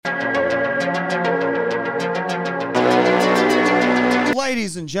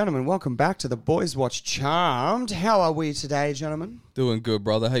Ladies and gentlemen, welcome back to the Boys Watch Charmed. How are we today, gentlemen? Doing good,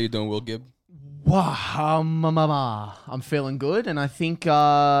 brother. How you doing, Will Gibb? Wow, I'm feeling good, and I think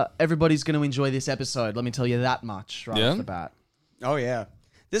everybody's going to enjoy this episode. Let me tell you that much right off the bat. Oh, yeah.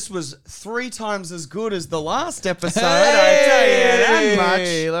 This was 3 times as good as the last episode. I tell you that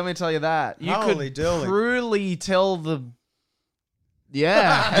much. Let me tell you that. You Holy could dooly. truly tell the...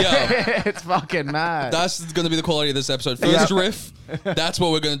 Yeah. It's fucking mad. That's going to be the quality of this episode. First riff, that's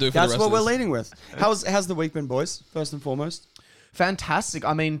what we're going to do for the That's rest what of we're this. leading with. How's the week been, boys? First and foremost. Fantastic.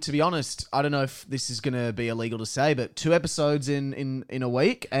 I mean, to be honest, I don't know if this is going to be illegal to say, but 2 episodes in a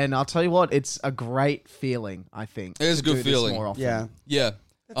week, and I'll tell you what, it's a great feeling, I think. It is a good do this feeling. more often. Yeah. Yeah,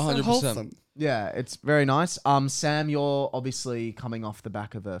 It's so 100%. wholesome. Yeah, it's very nice. Sam, you're obviously coming off the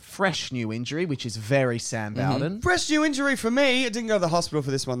back of a fresh new injury, which is very Sam Bowden. Fresh new injury for me. I didn't go to the hospital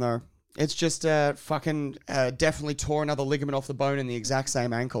for this one, though. It's just definitely tore another ligament off the bone in the exact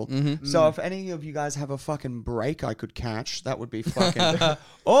same ankle. So if any of you guys have a fucking break I could catch, that would be fucking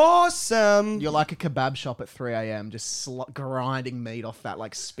awesome. You're like a kebab shop at 3 a.m. just grinding meat off that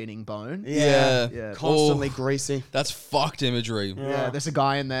like spinning bone. Yeah. Constantly Oh, greasy. that's fucked imagery. Yeah, there's a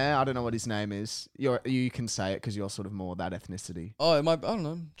guy in there. I don't know what his name is. You can say it because you're sort of more that ethnicity. Oh, it might, I don't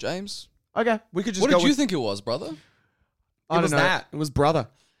know, James. Okay. We could just What go did you with, think it was, brother? I it was don't know. that. It was brother.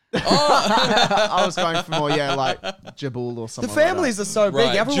 I was going for more, like Jabul or The something. families are so big.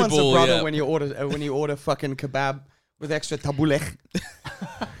 Right, Everyone's Jabul, a brother yeah. when you order fucking kebab with extra tabulech.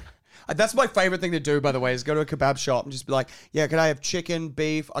 That's my favorite thing to do, by the way, is go to a kebab shop and just be like, yeah, can I have chicken,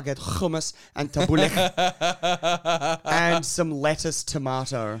 beef? I get hummus and tabulech and some lettuce,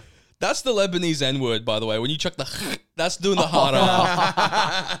 tomato. That's the Lebanese N-word, by the way. When you chuck the that's doing the hard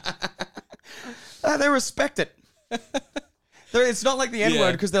R. They respect it. It's not like the N-word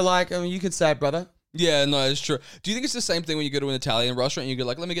Yeah. because they're like, you could say it, brother. Yeah, no, it's true. Do you think it's the same thing when you go to an Italian restaurant and you go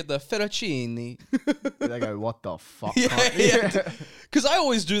like, let me get the fettuccine? They go, what the fuck? Yeah. Because I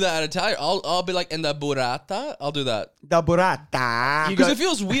always do that at Italian. I'll be like, and the burrata? I'll do that. Da burrata. Because it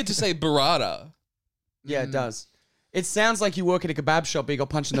feels weird to say burrata. Yeah, it does. It sounds like you work at a kebab shop, but you got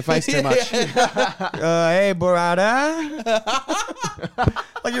punched in the face too much. Hey, burrata.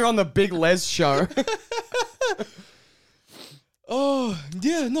 Like you're on the Big Les show. Oh,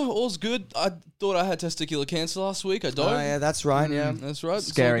 yeah, no, all's good. I thought I had testicular cancer last week. I don't. Oh, yeah, that's right, yeah. That's right. It's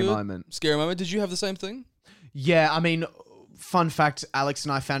all Scary good. moment. Scary moment. Did you have the same thing? Yeah, I mean, fun fact, Alex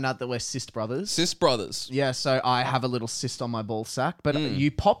and I found out that we're cyst brothers. Cis brothers. Yeah, so I have a little cyst on my ball sack, but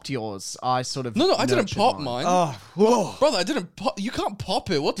you popped yours. I sort of No, I didn't nurtured pop mine. Oh, whoa. Brother, I didn't pop. You can't pop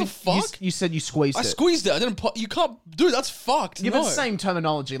it. What the fuck? You said you squeezed I it. squeezed it. I didn't pop. You can't. Dude, that's fucked. Yeah, no. but same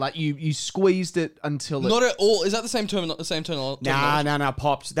terminology. Like you squeezed it until it... Not at all. Is that the same term? Nah, popped.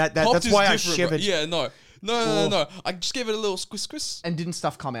 Popped That's is why I different, bro. shivered. Yeah, no. I just gave it a little squish. And didn't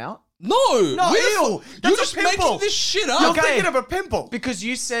stuff come out? No, No, ew. You're That's a just pimple. making this shit up. You're Okay. thinking of a pimple. Because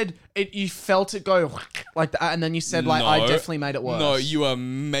you said it, you felt it go like that, and then you said like, I No. definitely made it worse. No, you are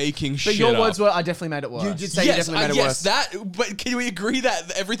making But shit your up. words were, I definitely made it worse. You did say you definitely made it worse. that. But can we agree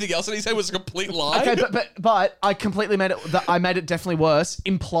that everything else that he said was a complete lie? Okay, but I completely made it. I made it definitely worse.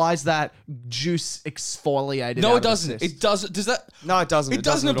 Implies that juice exfoliated. No, out it of the doesn't. cyst. It doesn't. Does that? No, it doesn't. It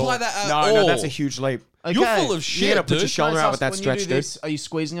doesn't at all. imply that at No, all. that's a huge leap. Okay. You're full of You shit, gotta put your dude. shoulder Can I out with that just ask, when you stretch, do dude. this, are you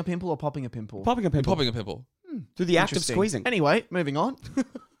squeezing a pimple or popping a pimple? Popping a pimple. Popping a pimple. Through the act of Interesting. squeezing. Anyway, moving on.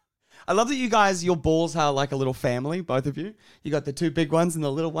 I love that you guys, your balls are like a little family, both of you. You got the 2 big ones and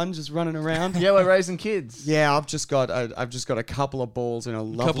the little one just running around. Yeah, we're raising kids. Yeah, I've just got a couple of balls in a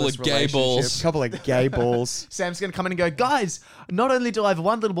loveless of gay relationship. balls. Couple of gay balls. Sam's going to come in and go, guys, not only do I have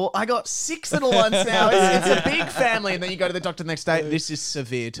 1 little ball, I got 6 little ones now. It's a big family. And then you go to the doctor the next day. This is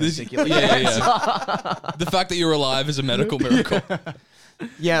severe testicular Yeah. The fact that you're alive is a medical miracle.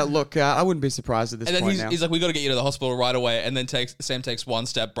 Yeah, look, I wouldn't be surprised at this And then point now. he's like, we got to get you to the hospital right away. And then Sam takes 1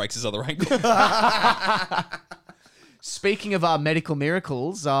 step, breaks his other ankle. Speaking of our medical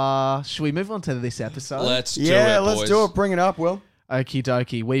miracles, should we move on to this episode? Let's do it, let's boys. do it. Bring it up, Will. Okie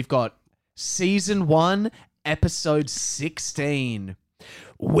dokie. We've got season 1, episode 16.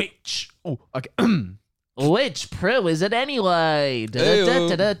 Which Prue is it anyway?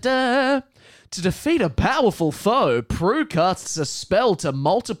 Da-da-da-da-da. To defeat a powerful foe, Prue casts a spell to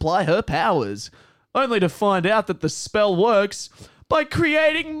multiply her powers, only to find out that the spell works by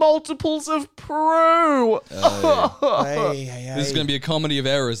creating multiples of Prue. This is going to be a comedy of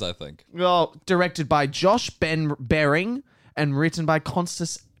errors, I think. Well, directed by Josh Bering and written by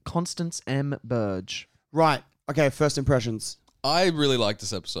Constance M. Burge. Right. Okay, first impressions. I really like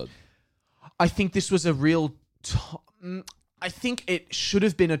this episode. I think this was a real... I think it should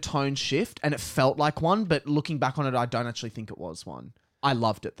have been a tone shift, and it felt like one, but looking back on it, I don't actually think it was one. I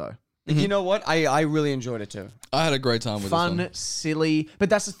loved it though. You know what? I really enjoyed it too. I had a great time with Fun, this one. silly. But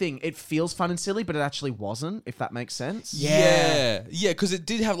that's the thing. It feels fun and silly, but it actually wasn't, if that makes sense. Yeah, because it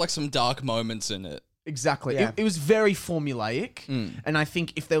did have like some dark moments in it. Exactly. Yeah. It was very formulaic. And I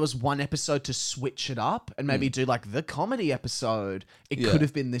think if there was one episode to switch it up and maybe do like the comedy episode, it Yeah. could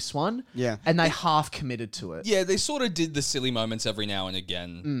have been this one. Yeah. And they half committed to it. Yeah, they sort of did the silly moments every now and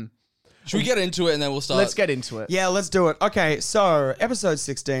again. Should we get into it and then we'll start? Let's get into it. Yeah, let's do it. Okay, so episode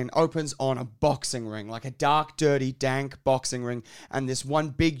 16 opens on a boxing ring, like a dark, dirty, dank boxing ring, and this one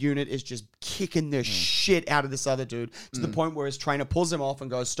big unit is just kicking the shit out of this other dude to the point where his trainer pulls him off and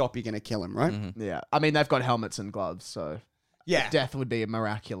goes, "Stop, you're gonna kill him," right? Yeah. I mean, they've got helmets and gloves, so Yeah. death would be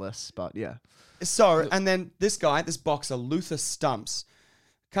miraculous, but yeah. So, and then this guy, this boxer, Luther Stumps,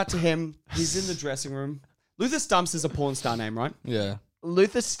 cut to him. He's in the dressing room. Luther Stumps is a porn star name, right? Yeah.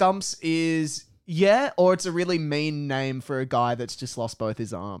 Luther Stumps is, or it's a really mean name for a guy that's just lost both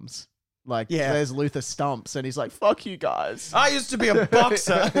his arms. Like, there's Luther Stumps, and he's like, fuck you guys. I used to be a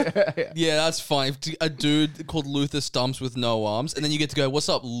boxer. Yeah, that's fine. A dude called Luther Stumps with no arms, and then you get to go, "What's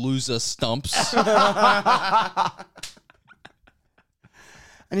up, loser Stumps?" And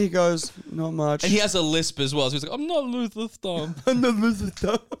he goes, "Not much." And he has a lisp as well. So he's like, "I'm not Luther Stumps." And then Luther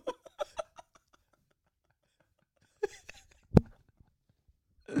Stumps.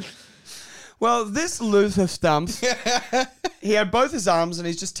 Well, this Luther Stumps, he had both his arms and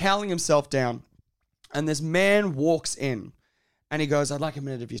he's just toweling himself down. And this man walks in and he goes, "I'd like a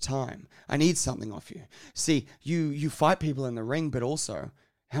minute of your time. I need something off you. See, you fight people in the ring, but also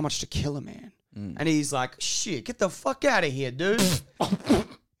how much to kill a man." And he's like, "Shit, get the fuck out of here, dude."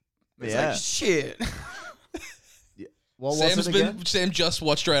 He's like, "Shit." What was it again? Sam just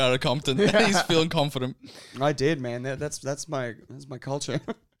watched Straight Outta Compton. He's feeling confident. I did, man. That's my culture.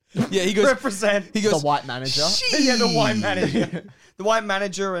 Yeah, he goes. Represent. He goes. The white manager. Yeah, the white manager. The white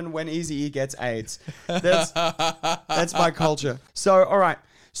manager, and when Eazy-E gets AIDS. That's my culture. So, all right.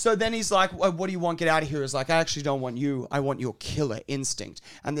 So then he's like, "What do you want? Get out of here." He's like, "I actually don't want you. I want your killer instinct."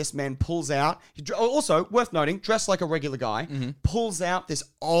 And this man pulls out, also worth noting, dressed like a regular guy, pulls out this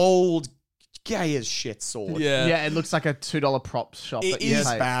old, gay as shit sword. Yeah. Yeah, it looks like a $2 prop shop. It that you is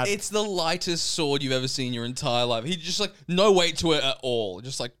pay. bad. It's the lightest sword you've ever seen in your entire life. He just like no weight to it at all.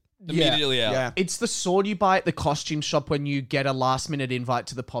 Just like immediately out. Yeah. It's the sword you buy at the costume shop when you get a last-minute invite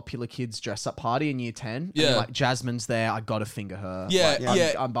to the popular kids dress-up party in year 10. And Yeah. you're like, Jasmine's there, I gotta finger her. Yeah, Like,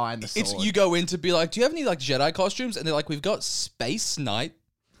 yeah. I'm buying the sword. It's you go in to be like, "Do you have any like Jedi costumes?" And they're like, "We've got Space Knight."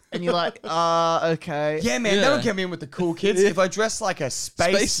 And you're like, okay. Yeah, man, Yeah. that'll get me in with the cool kids. If I dress like a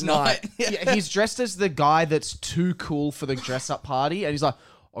space knight. Yeah, he's dressed as the guy that's too cool for the dress-up party. And he's like,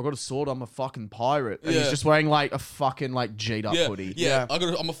 "I got a sword, I'm a fucking pirate." And he's Yeah. just wearing like a fucking like G'd-up Yeah, hoodie. yeah.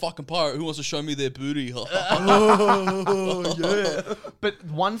 I'm a fucking pirate. Who wants to show me their booty? Oh, yeah. But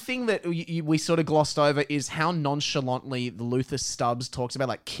one thing that we sort of glossed over is how nonchalantly the Luther Stubbs talks about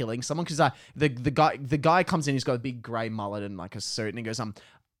like killing someone. Because the guy comes in, he's got a big grey mullet and like a suit, and he goes,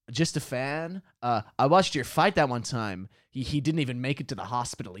 "Just a fan. I watched your fight that one time. He didn't even make it to the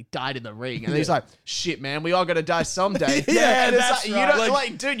hospital. He died in the ring." And he's like, "Shit, man, we all gotta die someday." Yeah, and it's that's like, right. You know,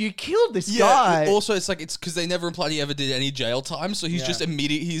 like, dude, you killed this Yeah. guy. Also, it's because they never implied he ever did any jail time, so he's Yeah. just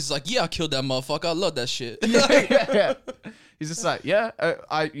immediate. He's like, "Yeah, I killed that motherfucker. I love that shit." yeah. He's just like,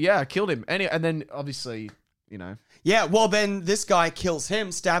 I killed him. And then obviously, you know. Yeah, well, then this guy kills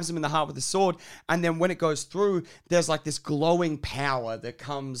him, stabs him in the heart with a sword, and then when it goes through, there's like this glowing power that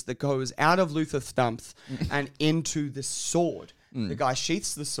goes out of Luther Stumps and into the sword. The guy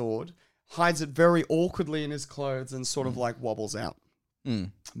sheaths the sword, hides it very awkwardly in his clothes, and sort of like wobbles out.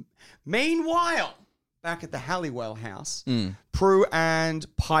 Meanwhile, back at the Halliwell house, Prue and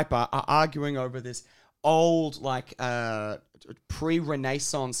Piper are arguing over this old, like,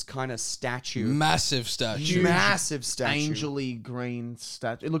 pre-Renaissance kind of statue. Massive statue. Massive statue. Angel-y green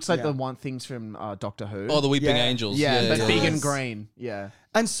statue. It looks like Yeah. the one things from Doctor Who. Oh, the Weeping Yeah. Angels. yeah, but big Yes. and green. Yeah.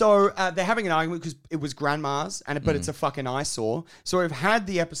 And so they're having an argument because it was grandma's, but it's a fucking eyesore. So we've had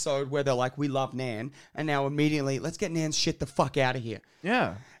the episode where they're like, "We love Nan," and now immediately, let's get Nan's shit the fuck out of here.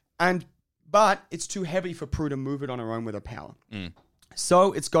 Yeah. But it's too heavy for Prue to move it on her own with her power.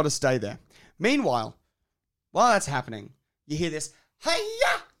 So it's got to stay there. Meanwhile, while that's happening, you hear this,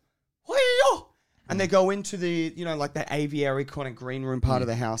 "Hey-ya! Hey-ya!" And they go into the, like the aviary kind of green room part of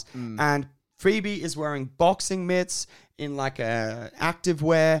the house. And Phoebe is wearing boxing mitts in like a active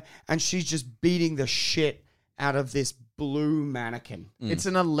wear, and she's just beating the shit out of this blue mannequin. It's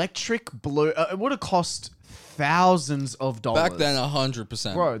an electric blue. It would have cost thousands of dollars. Back then,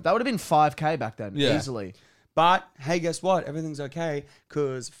 100%. Bro, that would have been $5,000 back then, Yeah. easily. But hey, guess what? Everything's okay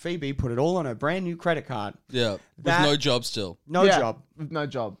because Phoebe put it all on her brand new credit card. Yeah. That- With no job still. No Yeah, job. with no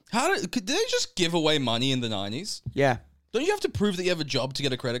job. Did they just give away money in the 90s? Yeah. Don't you have to prove that you have a job to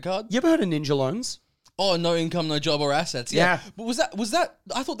get a credit card? You ever heard of ninja loans? Oh, no income, no job or assets. Yeah. But was that,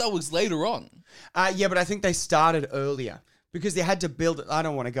 I thought that was later on. Yeah, but I think they started earlier because they had to build it. I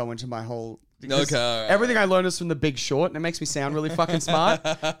don't want to go into my whole... because Okay, all right. Everything I learned is from The Big Short, and it makes me sound really fucking smart.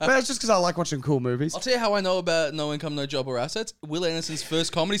 But it's just because I like watching cool movies. I'll tell you how I know about no income, no job or assets. Will Anderson's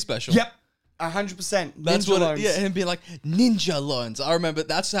first comedy special. Yep. 100%. That's Ninja what, loans. him being like, ninja loans. I remember,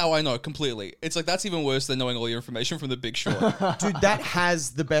 that's how I know completely. It's like, that's even worse than knowing all your information from The Big Short. Dude, that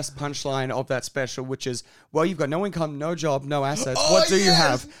has the best punchline of that special, which is, well, you've got no income, no job, no assets. Oh, What do you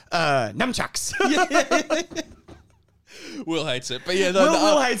yes! have? Nunchucks. Will hates it. But yeah,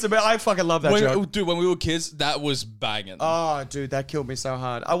 Will hates it, but I fucking love that joke. Dude, when we were kids, that was banging. Oh, dude, that killed me so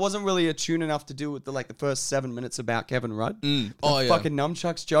hard. I wasn't really attuned enough to do with the first 7 minutes about Kevin Rudd. The Oh, yeah. fucking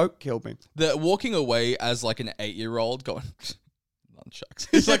nunchucks joke killed me. The walking away as like an 8-year-old going, nunchucks.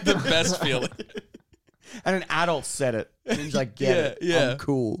 It's like the best feeling. And an adult said it. And he's like, get it. yeah. I'm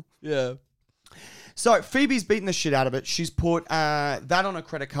cool. Yeah. So Phoebe's beating the shit out of it. She's put that on her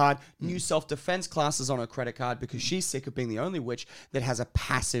credit card, new self-defense classes on her credit card because she's sick of being the only witch that has a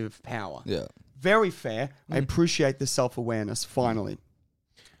passive power. Yeah. Very fair. I appreciate the self-awareness, finally.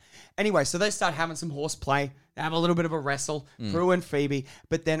 Anyway, so they start having some horseplay. They have a little bit of a wrestle, Prue and Phoebe.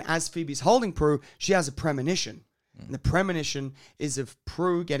 But then as Phoebe's holding Prue, she has a premonition. And the premonition is of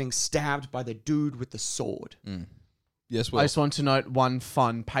Prue getting stabbed by the dude with the sword. Yes, Will. I just want to note one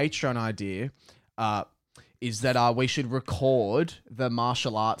fun Patreon idea. Is that we should record the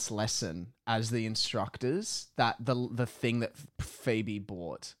martial arts lesson as the instructors. That the thing that Phoebe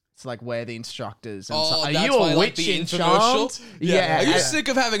bought. It's like we're the instructors. And so, are that's you why, a like, witch the in infomercial? Charmed? Yeah. Are you sick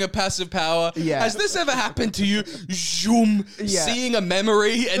of having a passive power? Yeah. Has this ever happened to you? Zoom. Yeah. Seeing a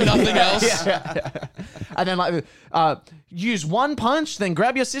memory and nothing else? And then use one punch, then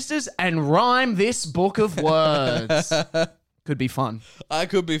grab your sisters and rhyme this book of words. Could be fun. I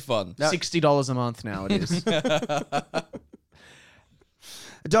could be fun. $60 a month now it is.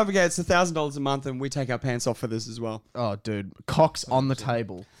 Don't forget, it's $1,000 a month, and we take our pants off for this as well. Oh, dude. Cocks on the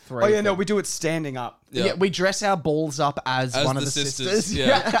table. Oh, yeah, no, we do it standing up. Yeah, we dress our balls up as one of the sisters.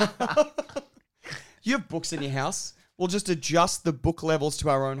 Yeah. You have books in your house. We'll just adjust the book levels to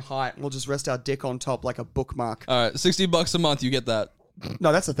our own height, and we'll just rest our dick on top like a bookmark. All right, $60 a month, you get that.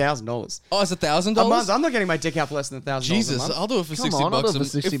 No, that's $1,000 Oh, it's $1,000 a month. I'm not getting my dick out for less than $1,000 Jesus, a month. I'll do it for Come 60 on, I'll bucks. do it for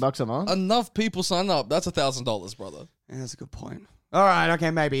 60 bucks a month. Enough people sign up. That's $1,000, brother. Yeah, that's a good point. All right,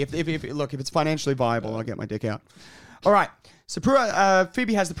 okay, maybe. If it's financially viable, I'll get my dick out. All right, so Prue,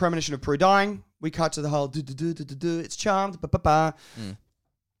 Phoebe has the premonition of Prue dying. We cut to the whole it's charmed,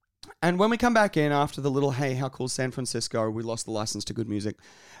 And when we come back in after the little, hey, how cool San Francisco, we lost the license to good music.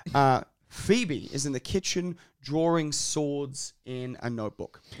 Phoebe is in the kitchen drawing swords in a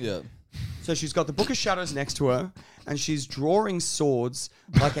notebook. Yeah. So she's got the Book of Shadows next to her, and she's drawing swords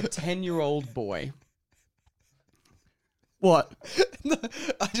like a 10-year-old boy. What?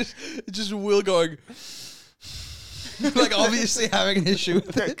 I just Will going, like obviously having an issue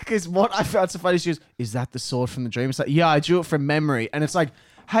with it. Because what I found so funny is that the sword from the dream? It's like, yeah, I drew it from memory. And it's like,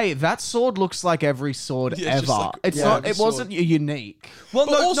 hey, that sword looks like every sword Yeah, it's ever. just like It's Yeah, not. every It wasn't unique. Well,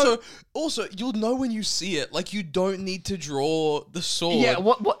 But also, you'll know when you see it. Like, you don't need to draw the sword. Yeah,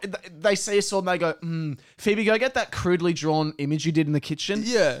 what they see a sword and they go, Phoebe, go get that crudely drawn image you did in the kitchen.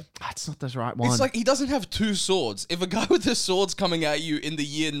 Yeah. That's not the right one. It's like he doesn't have two swords. If a guy with the sword's coming at you in the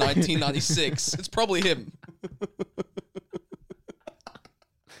year 1996, it's probably him.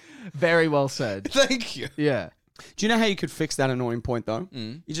 very well said. Thank you. Yeah. Do you know how you could fix that annoying point, though?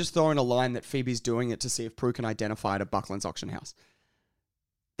 You just throw in a line that Phoebe's doing it to see if Prue can identify it at Buckland's auction house.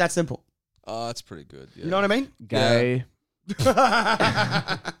 That simple. Oh, that's pretty good. Yeah. You know what I mean? Gay.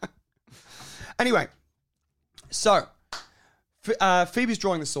 Anyway, so Phoebe's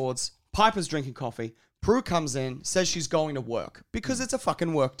drawing the swords. Piper's drinking coffee. Prue comes in, says she's going to work because it's a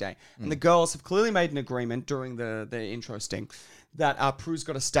fucking work day. And the girls have clearly made an agreement during the intro sting that Prue's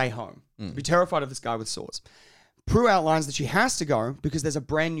got to stay home. Be terrified of this guy with swords. Prue outlines that she has to go because there's a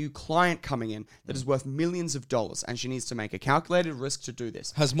brand new client coming in that is worth millions of dollars, and she needs to make a calculated risk to do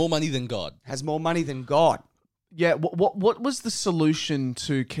this. Has more money than God. Has more money than God. Yeah, what was the solution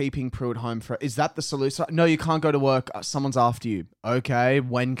to keeping Prue at home? Is that the solution? No, you can't go to work. Someone's after you. Okay,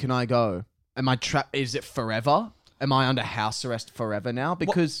 when can I go? Am I trapped? Is it forever? Am I under house arrest forever now?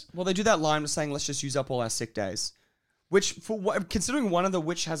 Because Well, they do that line with saying, let's just use up all our sick days. Which, considering one of the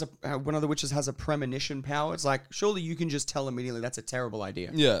witches has a premonition power, it's like, surely you can just tell immediately that's a terrible idea.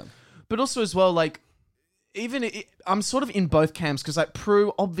 Yeah. But also as well, like, I'm sort of in both camps because like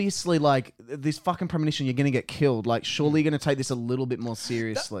Prue, obviously, like this fucking premonition, you're gonna get killed. Like, surely you're gonna take this a little bit more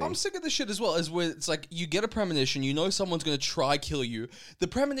seriously. I'm sick of this shit as well. As where it's like you get a premonition, you know someone's gonna try kill you. The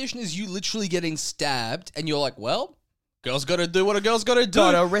premonition is you literally getting stabbed, and you're like, well, girl's gotta do what a girl's gotta do.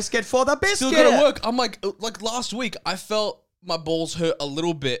 Gotta risk it for the biscuit. Still gotta work. I'm like last week, I felt my balls hurt a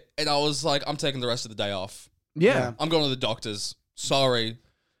little bit, and I was like, I'm taking the rest of the day off. Yeah. I'm going to the doctors. Sorry.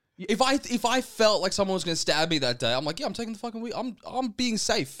 If I felt like someone was going to stab me that day, I'm like, yeah, I'm taking the fucking week. I'm being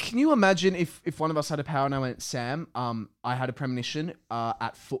safe. Can you imagine if one of us had a power and I went, Sam, I had a premonition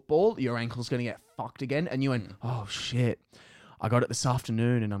at football, your ankle's going to get fucked again, and you went, oh shit, I got it this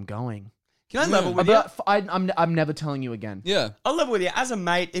afternoon and I'm going. Can I level with you? I'm never telling you again. Yeah. I'll level with you. As a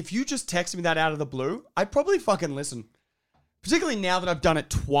mate, if you just text me that out of the blue, I'd probably fucking listen. Particularly now that I've done it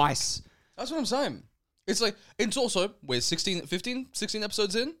twice. That's what I'm saying. It's like, it's also, we're 16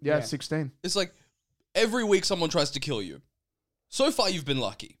 episodes in? Yeah, 16. It's like, every week someone tries to kill you. So far, you've been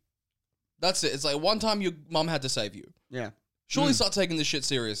lucky. That's it. It's like, one time your mum had to save you. Yeah. Surely start taking this shit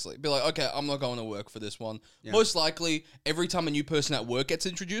seriously. Be like, okay, I'm not going to work for this one. Yeah. Most likely, every time a new person at work gets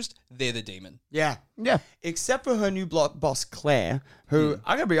introduced, they're the demon. Yeah. Yeah. Except for her new boss, Claire, who,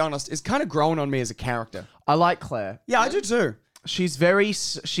 I gotta be honest, is kind of growing on me as a character. I like Claire. Yeah, I do too. She should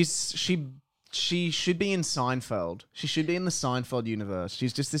be in Seinfeld. She should be in the Seinfeld universe.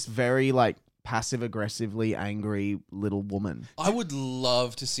 She's just this very, like, passive-aggressively angry little woman. I would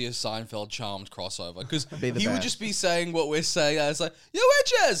love to see a Seinfeld Charmed crossover, because he would best. just be saying what we're saying. It's like, you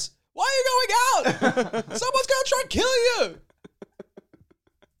witches! Why are you going out? Someone's going to try and kill you!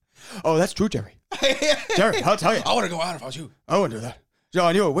 Oh, that's true, Jerry. Jerry, I'll tell you. I want to go out if I was you. I wouldn't do that. Yeah,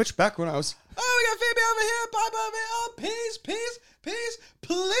 I knew a witch back when I was... Oh, we got Phoebe over here, Pipe over here. Oh, peace.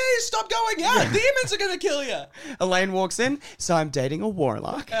 Please stop going out. Demons are going to kill you. Elaine walks in, so I'm dating a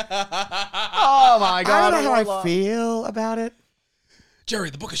warlock. Oh my god. I don't know how I feel about it. Jerry,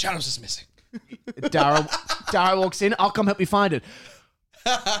 the Book of Shadows is missing. Daryl walks in. I'll come help you find it.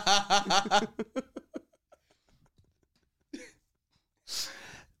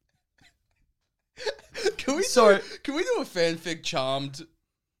 Can we do a fanfic Charmed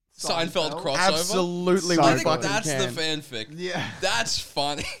Seinfeld crossover? Absolutely, I we think fucking that's can. the fanfic. Yeah. That's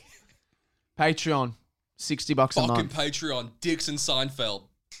funny. Patreon. $60 a Fucking month. Patreon. Dixon Seinfeld.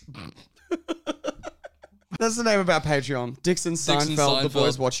 That's the name of our Patreon. Dixon Seinfeld, Seinfeld. the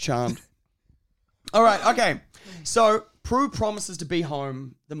boys watch Charmed. All right, okay. So Prue promises to be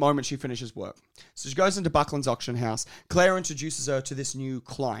home the moment she finishes work. So she goes into Buckland's auction house. Claire introduces her to this new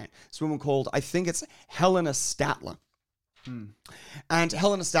client. This woman called, I think it's Helena Statler. And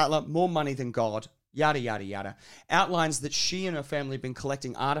Helena Statler, more money than God, yada, yada, yada, outlines that she and her family have been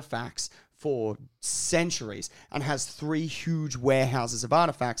collecting artifacts for centuries and has 3 huge warehouses of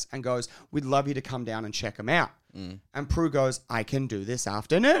artifacts and goes, we'd love you to come down and check them out. And Prue goes, I can do this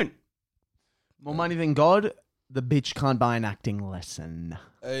afternoon. More money than God, the bitch can't buy an acting lesson.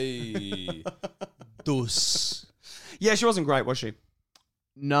 Hey. Dus. Yeah, she wasn't great, was she?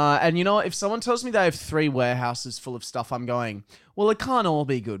 No, and you know what? If someone tells me they have 3 warehouses full of stuff, I'm going, well, it can't all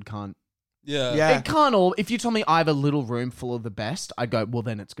be good, cunt. Yeah. Yeah. It can't all. If you told me I have a little room full of the best, I'd go, well,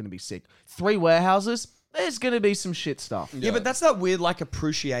 then it's going to be sick. 3 warehouses, there's going to be some shit stuff. Yeah, but that's that weird, like,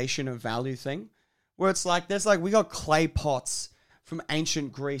 appreciation of value thing where it's like, we got clay pots from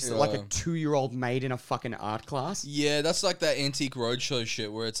ancient Greece that, like, a 2-year-old made in a fucking art class. Yeah, that's like that Antique Roadshow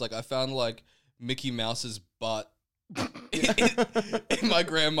shit where it's like, I found, like, Mickey Mouse's butt in my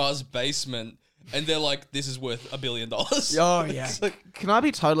grandma's basement, and they're like, this is worth $1 billion. Oh, yeah. Can I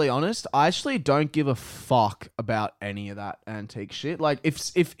be totally honest? I actually don't give a fuck about any of that antique shit. Like,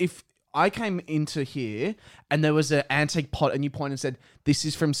 if I came into here and there was an antique pot and you pointed and said, this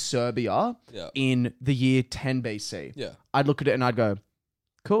is from Serbia in the year 10 BC. Yeah. I'd look at it and I'd go,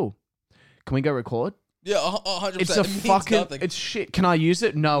 cool. Can we go record? Yeah, 100%. It's a fucking, it's shit. Can I use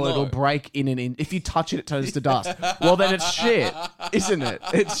it? No, No. it'll break in an in. If you touch it, it turns to dust. Well, then it's shit, isn't it?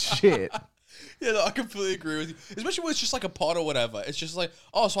 It's shit. Yeah, no, I completely agree with you. Especially when it's just like a pot or whatever. It's just like,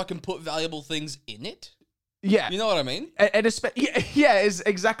 oh, so I can put valuable things in it? Yeah. You know what I mean? And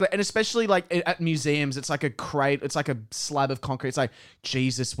exactly. And especially like at museums, it's like a crate, it's like a slab of concrete. It's like,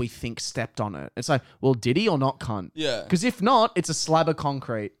 Jesus, we think stepped on it. It's like, well, did he or not, cunt? Yeah. Because if not, it's a slab of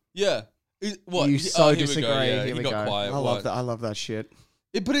concrete. Yeah. What? You so here disagree. We go. Yeah, Here he we got go. quiet. I love What? that. I love that shit.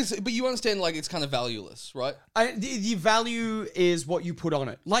 But you understand, like, it's kind of valueless, right? The value is what you put on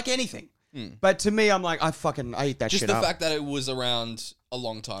it, like anything. But to me, I'm like, I eat that Just shit the up. fact that it was around a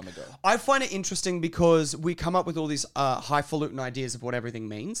long time ago. I find it interesting because we come up with all these highfalutin ideas of what everything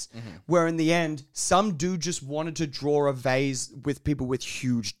means, where in the end, some dude just wanted to draw a vase with people with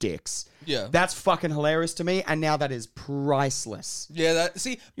huge dicks. Yeah. That's fucking hilarious to me, and now that is priceless. Yeah,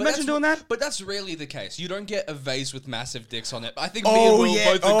 Imagine doing that? But that's rarely the case. You don't get a vase with massive dicks on it. I think me and Will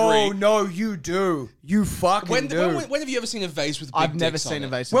both agree. Oh, no, you do. You fucking do. When have you ever seen a vase with big I've never dicks seen on a it?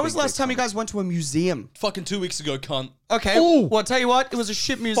 vase. When was the last time you guys went to a museum? Fucking 2 weeks ago, cunt. Okay, well, I'll tell you what, it was a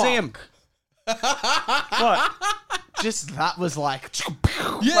shit museum. What? Just that was like.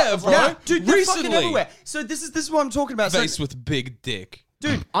 Yeah, bro. Yeah, dude, they're recently. fucking everywhere. So this is what I'm talking about. Vase So, with big dick.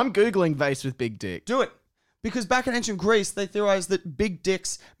 dude, I'm googling vase with big dick. do it. Because back in ancient Greece, they theorized that big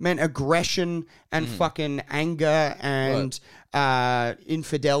dicks meant aggression and fucking anger and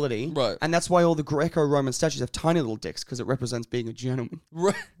infidelity. Right. And that's why all the Greco-Roman statues have tiny little dicks, because it represents being a gentleman.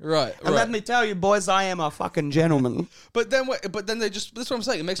 Right. And let me tell you, boys, I am a fucking gentleman. But then they just, that's what I'm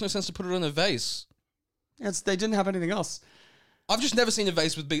saying. It makes no sense to put it on a vase. They didn't have anything else. I've just never seen a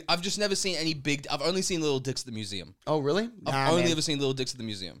vase with big, I've just never seen any big, I've only seen little dicks at the museum. Oh, really? I've only ever seen little dicks at the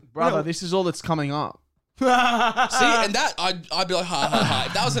museum. Brother, No. this is all that's coming up. See, and that, I'd be like, ha, ha, ha.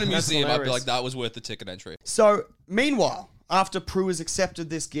 If that was in a museum, I'd be hilarious. like, that was worth the ticket entry. So, meanwhile, after Prue has accepted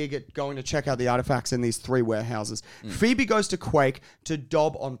this gig at going to check out the artifacts in these 3 warehouses, Phoebe goes to Quake to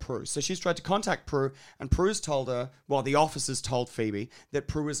dob on Prue. So she's tried to contact Prue, and Prue's told her, well, the officers told Phoebe that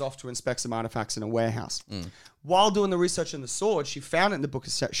Prue is off to inspect some artifacts in a warehouse. While doing the research in the sword, she found it in the Book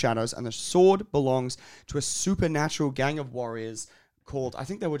of Shadows, and the sword belongs to a supernatural gang of warriors called, I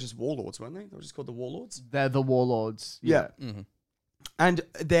think they were just warlords, weren't they? They were just called the warlords? They're the warlords. Yeah. And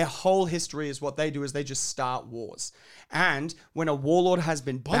their whole history is what they do is they just start wars. And when a warlord has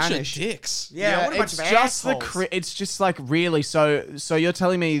been Bunch banished... of dicks. Yeah, what a bunch it's of just assholes. it's just like really. So you're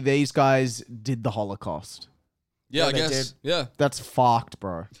telling me these guys did the Holocaust? Yeah, I they guess. did. Yeah. That's fucked,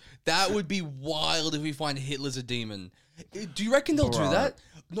 bro. That would be wild if we find Hitler's a demon. Do you reckon they'll do that?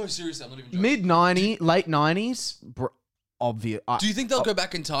 No, seriously, I'm not even joking. Late 90s, obvious. Do you think they'll go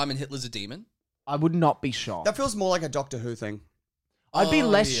back in time and Hitler's a demon? I would not be shocked. That feels more like a Doctor Who thing. I'd be Oh,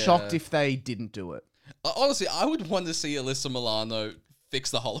 less yeah. shocked if they didn't do it. Honestly, I would want to see Alyssa Milano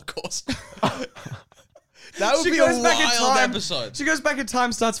fix the Holocaust. That would be a wild episode. She goes back in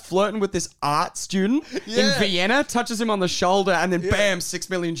time, starts flirting with this art student in Yeah. Vienna, touches him on the shoulder, and then bam, 6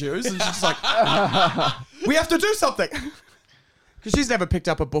 million Jews. And she's just like, we have to do something. Because she's never picked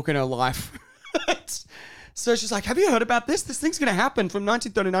up a book in her life. So she's like, have you heard about this? This thing's going to happen from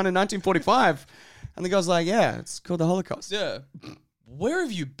 1939 to 1945. And the guy's like, yeah, it's called the Holocaust. Yeah. Where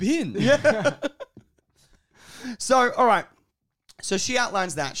have you been? Yeah. So, all right. So she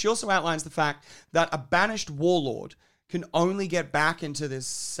outlines that. She also outlines the fact that a banished warlord can only get back into this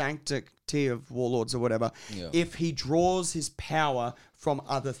sanctity of warlords or whatever if he draws his power from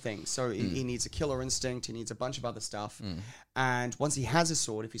other things. So he needs a killer instinct. He needs a bunch of other stuff. And once he has a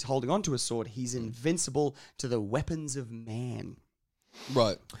sword, if he's holding onto a sword, he's invincible to the weapons of man.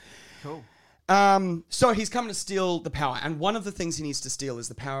 Right. Cool. So he's coming to steal the power. And one of the things he needs to steal is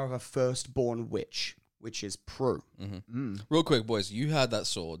the power of a firstborn witch, which is Prue. Real quick, boys, you had that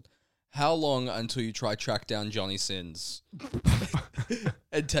sword. How long until you try track down Johnny Sins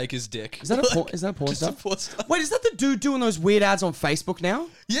and take his dick? Is that a porn, is that a porn Just a stuff? porn stuff. Wait, is that the dude doing those weird ads on Facebook now?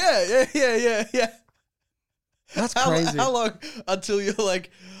 Yeah. That's crazy. How long until you're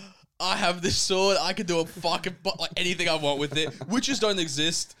like, I have this sword, I can do a fucking like anything I want with it. Witches don't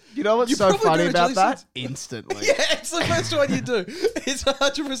exist. You know what's You so probably funny go to about Johnny that? Sins. Instantly. Yeah, it's the first one you do. It's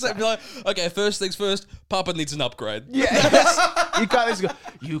 100% be like, okay, first things first, Papa needs an upgrade. Yeah. You can't just go,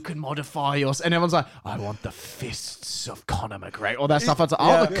 you can modify yours. And everyone's like, I want the fists of Conor McGregor. All that stuff. It's like,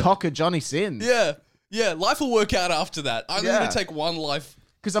 oh, the cock of Johnny Sins. Yeah, life will work out after that. I'm Yeah. going to take one life.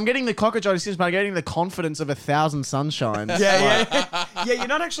 Because I'm getting the cock of Johnny Sins, but I'm getting the confidence of 1,000 sunshines. Yeah. You're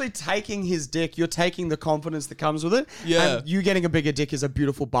not actually taking his dick. You're taking the confidence that comes with it. Yeah. And you getting a bigger dick is a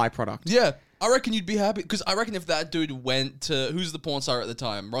beautiful byproduct. Yeah, I reckon you'd be happy. Because I reckon if that dude went to, who's the porn star at the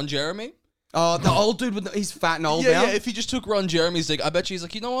time? Ron Jeremy? Oh, the old dude with he's fat and old Yeah, now. yeah, if he just took Ron Jeremy's dick, I bet you he's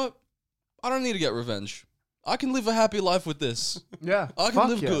like, you know what? I don't need to get revenge. I can live a happy life with this. Yeah. I can Fuck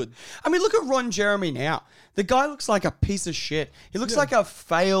live yeah. good. I mean, look at Ron Jeremy now. The guy looks like a piece of shit. He looks like a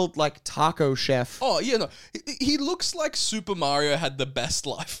failed like taco chef. Oh, yeah, no. He looks like Super Mario had the best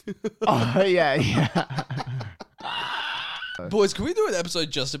life. Oh, yeah. Boys, can we do an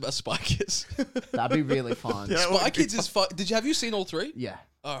episode just about Spy Kids? That'd be really fun. Spy Kids is fun. Have you seen all 3? Yeah.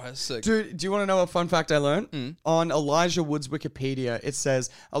 All right, sick. Dude, do you want to know a fun fact I learned? On Elijah Wood's Wikipedia, it says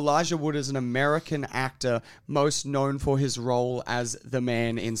Elijah Wood is an American actor most known for his role as the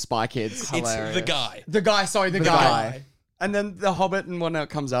man in Spy Kids. It's the guy. The guy. And then the Hobbit and whatnot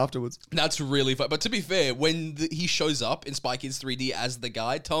comes afterwards. That's really fun. But to be fair, when he shows up in Spy Kids 3D as the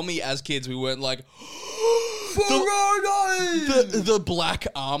guy, tell me as kids we weren't like, the black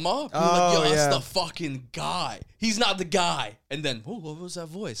armor. We were like, yo, that's the fucking guy. He's not the guy. And then, what was that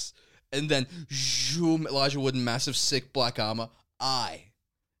voice? And then, zoom, Elijah Wood in massive, sick black armor. I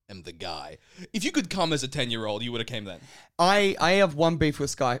am the guy. If you could come as a 10-year-old, you would have came then. I have one beef with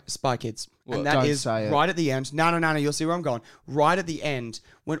Spy Kids. What? And that Don't is say it. right at the end. No, you'll see where I'm going. Right at the end,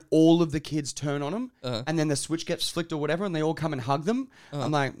 when all of the kids turn on him, and then the switch gets flicked or whatever, and they all come and hug them. I'm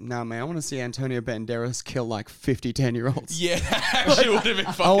like, no, man, I want to see Antonio Banderas kill like 50 10-year-olds. Yeah, actually would have been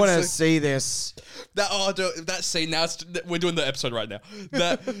fucking I want to sick. see this. That scene, now we're doing the episode right now.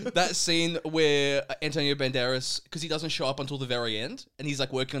 That scene where Antonio Banderas, because he doesn't show up until the very end, and he's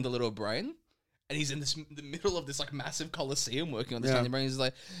like working on the little brain. And he's in the middle of this like massive coliseum working on this tiny brain. He's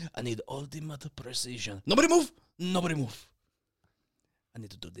like, I need ultimate precision. Nobody move. Nobody move. I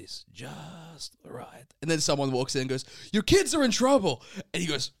need to do this just right. And then someone walks in and goes, your kids are in trouble. And he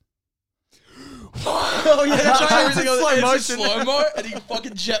goes, Oh, yeah, that's right. everything It's else slow is in motion. slow-mo, and he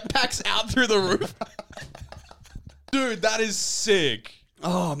fucking jetpacks out through the roof. Dude, that is sick.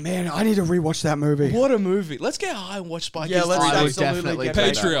 Oh, man, I need to rewatch that movie. What a movie. Let's get high and watch Spy Yeah, Kids let's 3D. I would absolutely definitely get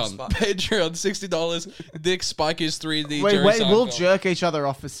pay back that. to Patreon, $60. Dick Spy Kids 3D. Wait, Jerry we'll Seinfeld. jerk each other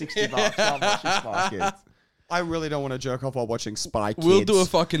off for $60. I'm watching Spy Kids. I really don't want to jerk off while watching Spy Kids. We'll do a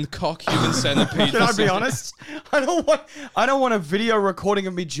fucking cock human centipede. Can I be honest? I don't want a video recording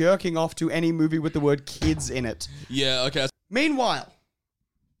of me jerking off to any movie with the word kids in it. Yeah, okay. Meanwhile,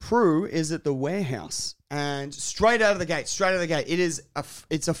 Prue is at the warehouse, and straight out of the gate,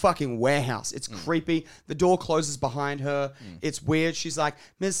 it's a fucking warehouse. It's creepy. The door closes behind her. It's weird. She's like,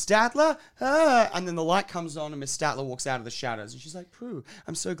 Miss Statler? And then the light comes on, and Miss Statler walks out of the shadows, and she's like, Prue,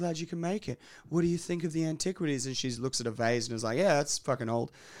 I'm so glad you can make it. What do you think of the antiquities? And she looks at a vase and is like, yeah, that's fucking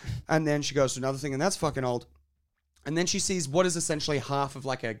old. And then she goes to another thing, and that's fucking old. And then she sees what is essentially half of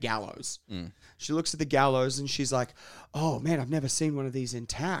like a gallows. She looks at the gallows and she's like, oh man, I've never seen one of these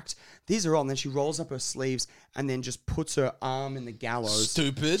intact. These are all. And then she rolls up her sleeves and then just puts her arm in the gallows.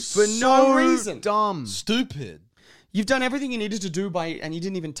 Stupid. For no reason. Dumb. Stupid. You've done everything you needed to do and you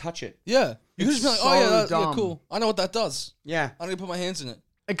didn't even touch it. Yeah. You could just be like, so oh yeah, yeah, dumb. cool. I know what that does. Yeah. I don't need to put my hands in it.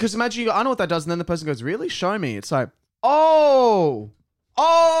 Because imagine you go, I know what that does, and then the person goes, really? Show me. It's like, oh.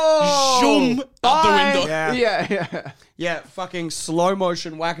 Zoom out the window. Yeah. Yeah. Yeah, fucking slow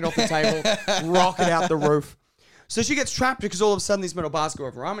motion, whack it off the table, rocket out the roof. So she gets trapped because all of a sudden these metal bars go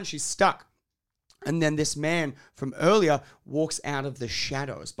over her arm and she's stuck. And then this man from earlier walks out of the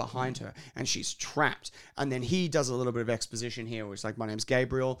shadows behind her and she's trapped. And then he does a little bit of exposition here where it's like, my name's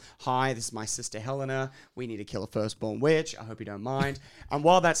Gabriel. Hi, this is my sister Helena. We need to kill a firstborn witch. I hope you don't mind. And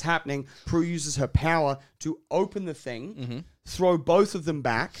while that's happening, Prue uses her power to open the thing, throw both of them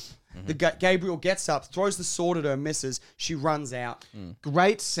back. The Gabriel gets up, throws the sword at her, misses. She runs out.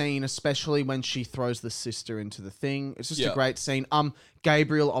 Great scene, especially when she throws the sister into the thing. It's just Yeah. a great scene.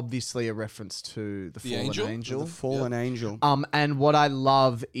 Gabriel, obviously a reference to the fallen angel? angel. The fallen angel. And what I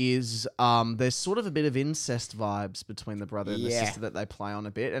love is there's sort of a bit of incest vibes between the brother and the Yeah. sister that they play on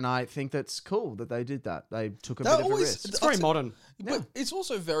a bit, and I think that's cool that they did that. They took a That bit of a always- risk. It's very modern. But it's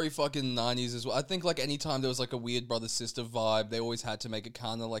also very fucking 90s as well. I think like anytime there was like a weird brother-sister vibe, they always had to make it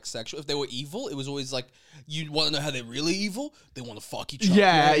kind of like sexual. If they were evil, it was always like, you want to know how they're really evil? They want to fuck each other.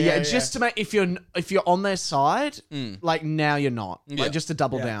 Yeah, just to make if you're on their side, like now you're not. Yeah. Like just to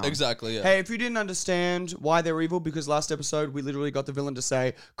double down. Exactly, yeah. Hey, if you didn't understand why they're evil, because last episode we literally got the villain to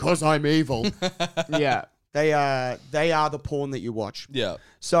say, "'Cause I'm evil." Yeah. They are the porn that you watch. Yeah.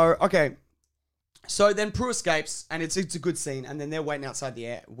 So, okay. So then Prue escapes, and it's a good scene, and then they're waiting outside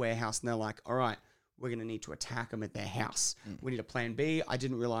the warehouse, and they're like, all right, we're going to need to attack them at their house. We need a plan B. I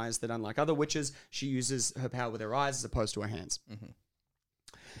didn't realize that unlike other witches, she uses her power with her eyes as opposed to her hands.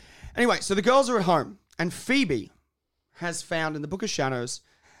 Anyway, so the girls are at home, and Phoebe has found in the Book of Shadows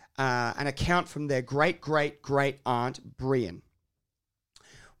an account from their great-great-great-aunt, Brienne.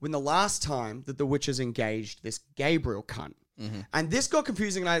 When the last time that the witches engaged this Gabriel cunt. And this got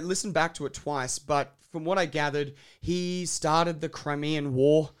confusing, and I listened back to it twice, but from what I gathered, he started the Crimean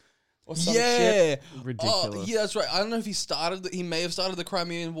War or some shit. Ridiculous. Oh, yeah, that's right. I don't know if he may have started the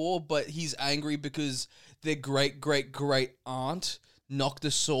Crimean War, but he's angry because their great aunt knocked the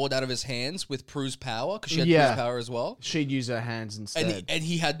sword out of his hands with Prue's power, because she had Prue's power as well. She'd use her hands instead. And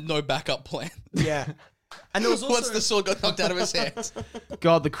he had no backup plan. Yeah. And there was also... Once the sword got knocked out of his hands.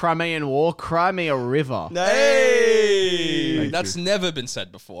 God, the Crimean War, Crimea River. Hey! That's never been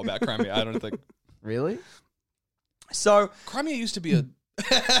said before about Crimea, I don't think. Really? So... Crimea used to be a...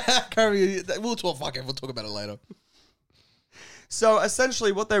 Crimea... We'll talk about it later. So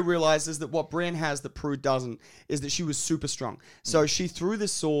essentially what they realize is that what Brienne has that Prue doesn't is that she was super strong. So she threw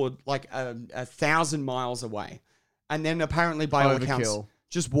this sword like 1,000 miles away. And then apparently by all accounts Overkill.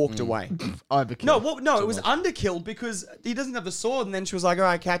 just walked away. Overkill. No, it was underkilled because he doesn't have the sword. And then she was like, all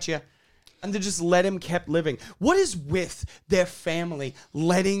right, catch you. And they just let him kept living. What is with their family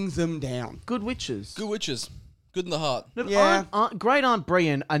letting them down? Good witches. Good witches. Good in the heart. Look, Yeah. Great Aunt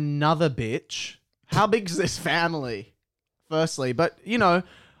Brienne, another bitch. How big is this family? Firstly, but you know,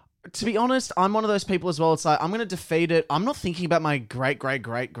 to be honest, I'm one of those people as well. It's like I'm going to defeat it. I'm not thinking about my great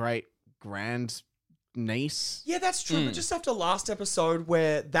grand niece. Yeah, that's true. But just after last episode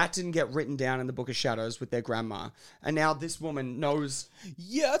where that didn't get written down in the Book of Shadows with their grandma, and now this woman knows.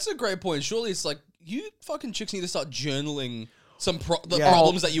 Yeah, that's a great point. Surely it's like, you fucking chicks need to start journaling the Yeah.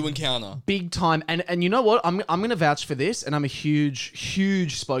 problems that you encounter. Big time. And you know what? I'm going to vouch for this, and I'm a huge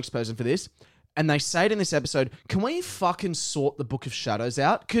spokesperson for this. And they say it in this episode, can we fucking sort the Book of Shadows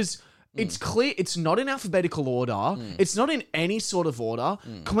out? Because it's clear it's not in alphabetical order. It's not in any sort of order.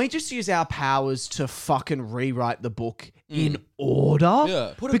 Can we just use our powers to fucking rewrite the book in order?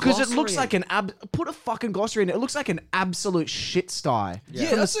 Yeah. Put a because it glossary looks in. like put a fucking glossary in it. It looks like an absolute shit sty. Yeah, from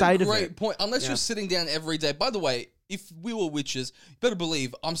the that's state a of great it. point. Unless you're sitting down every day. By the way, if we were witches, you better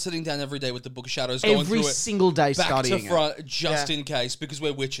believe I'm sitting down every day with the Book of Shadows, going Every through it single day back studying to it. front, just in case, because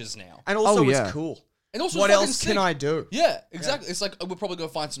we're witches now. And also, Oh, yeah. it's cool. And also, What fucking else sick. can I do? Yeah, exactly. It's like we're probably going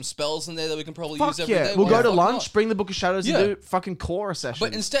to find some spells in there that we can probably use Fuck every yeah. day. We'll Why go the to fuck lunch, not? bring the Book of Shadows Yeah. and do fucking Korra sessions.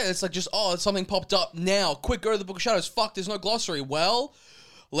 But instead, it's like just, something popped up now. Quick, go to the Book of Shadows. Fuck, there's no glossary. Well,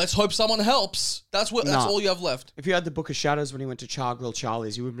 let's hope someone helps. That's Nah. all you have left. If you had the Book of Shadows when you went to Char Grill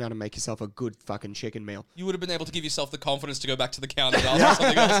Charlie's, you would be able to make yourself a good fucking chicken meal. You would have been able to give yourself the confidence to go back to the counter and ask for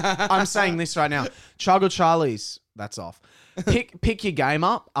something else. I'm saying this right now. Chago Charlie's, that's off. Pick your game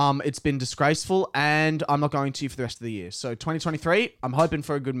up. It's been disgraceful, and I'm not going to for the rest of the year. So 2023, I'm hoping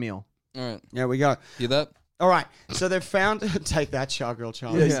for a good meal. All right. There we go. Hear that? All right. So they've found... Take that, Char Grill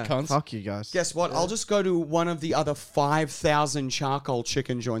Charlie's. Yeah. cunts. Fuck you guys. Guess what? I'll just go to one of the other 5,000 charcoal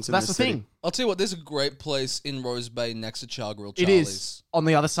chicken joints in That's this the city. thing. I'll tell you what, there's a great place in Rose Bay next to Char Grill It Charlie's. is on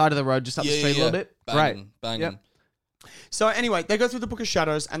the other side of the road, just up the street a little bit. Banging, Great. banging. Yep. So anyway, they go through the Book of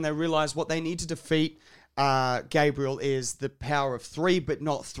Shadows and they realize what they need to defeat Gabriel is the power of 3, but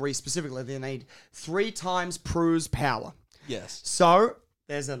not 3 specifically. They need 3 times Prue's power. Yes. So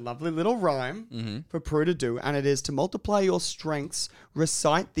there's a lovely little rhyme for Prue to do, and it is to multiply your strengths,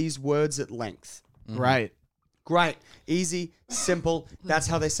 recite these words at length. Great. Great. Easy, simple. That's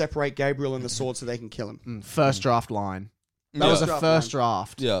how they separate Gabriel and the sword so they can kill him. First draft line. That Yeah. was a Draft first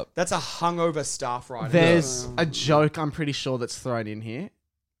draft. Yeah. That's a hungover staff rider. There's a joke I'm pretty sure that's thrown in here.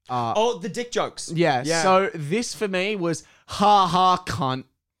 Oh, the dick jokes. Yeah, so this for me was ha ha cunt.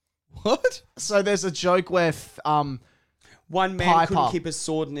 What? So there's a joke where One man Piper. couldn't keep his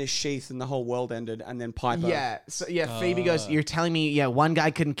sword in his sheath and the whole world ended, and then Piper. Phoebe goes, you're telling me, one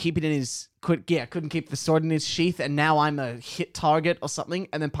guy couldn't keep it in his, couldn't keep the sword in his sheath, and now I'm a hit target or something.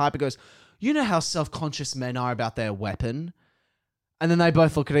 And then Piper goes, you know how self-conscious men are about their weapon? And then they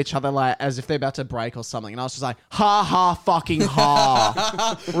both look at each other like as if they're about to break or something. And I was just like, ha ha fucking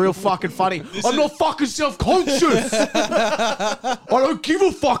ha. Real fucking funny. I'm not fucking self-conscious. I don't give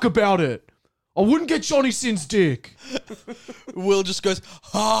a fuck about it. I wouldn't get Johnny Sin's dick. Will just goes,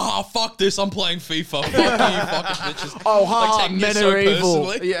 fuck this, I'm playing FIFA. Fuck you, fucking bitches. Oh, ha, taking it men so are evil.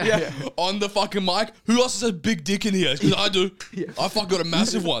 personally. Yeah. On the fucking mic. Who else has a big dick in here? Because I do. I fucking got a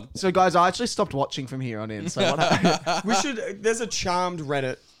massive one. So guys, I actually stopped watching from here on in. So what happened? We should. There's a Charmed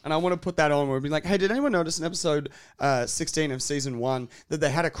Reddit, and I want to put that on. Where we'd be like, hey, did anyone notice in episode 16 of season 1 that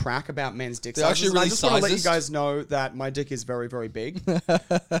they had a crack about men's dick They're sizes? actually And I really just want to let you sizist. guys know that my dick is very, very big.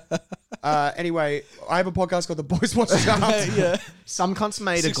 Anyway, I have a podcast called The Boys Watch Charmed. Yeah. Some cunts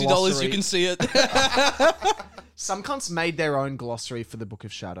made a $60, glossary. you can see it. Some cunts made their own glossary for the Book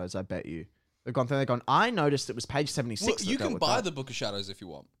of Shadows, I bet you. They've gone through and they've gone, I noticed it was page 76. Well, that you dealt can with buy that. the Book of Shadows if you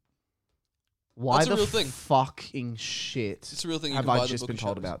want. Why That's a the real thing. fucking shit It's a real thing. You have can buy I the just Book been of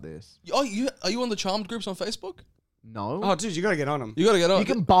told Shadows. about this? Oh, are you on the Charmed groups on Facebook? No. Oh, dude, you got to get on them. You gotta get on. You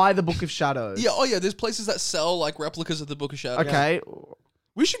can buy the Book of Shadows. Yeah, there's places that sell like replicas of the Book of Shadows. Okay.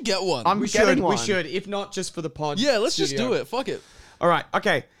 We should get one. I'm We getting should. one. We should. If not, just for the pod. yeah, let's just studio. do it. Fuck it. All right.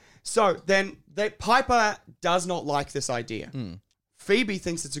 Okay. So then Piper does not like this idea. Phoebe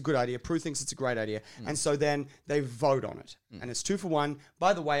thinks it's a good idea. Prue thinks it's a great idea. And so then they vote on it. And it's 2 for 1.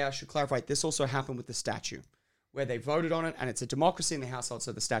 By the way, I should clarify, this also happened with the statue, where they voted on it, and it's a democracy in the household,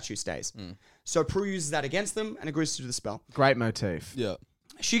 so the statue stays. So Prue uses that against them and agrees to do the spell. Great motif. Yeah.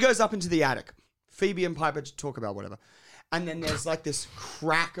 She goes up into the attic. Phoebe and Piper talk about whatever. And then there's like this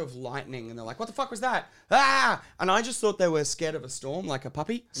crack of lightning, and they're like, "What the fuck was that?" Ah! And I just thought they were scared of a storm, like a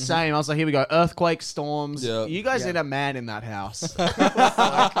puppy. Same. I was like, here we go. Earthquake, storms. Yeah. You guys Yeah. need a man in that house.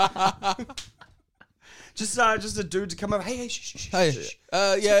 Just a dude to come over. Hey, shh, shh, shh, Hey, shh.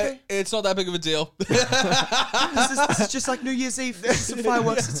 yeah, okay. it's not that big of a deal. This is just like New Year's Eve. There's some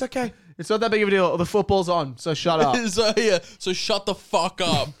fireworks. It's okay. It's not that big of a deal. The football's on, so shut up. So shut the fuck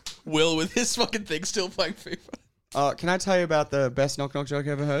up, Will, with his fucking thing still playing FIFA. Can I tell you about the best knock knock joke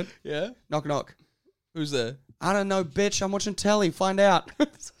I ever heard? Yeah? Knock knock. Who's there? I don't know, bitch. I'm watching telly. Find out.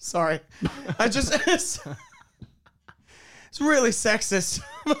 Sorry. It's really sexist.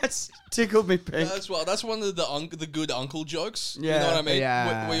 That's tickled me pink. That's one of the good uncle jokes. You Yeah. know what I mean?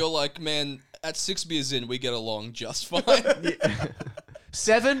 Yeah. Where you're like, man, at 6 beers in, we get along just fine.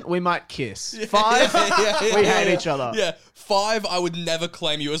 7, we might kiss. 5, we hate each other. Yeah. 5, I would never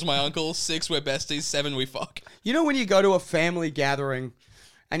claim you as my uncle. 6, we're besties. 7, we fuck. You know when you go to a family gathering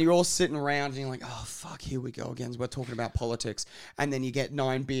and you're all sitting around and you're like, oh, fuck, here we go again. We're talking about politics. And then you get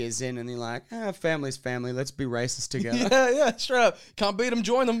 9 beers in and you're like, family's family. Let's be racist together. Yeah, straight up. Can't beat them,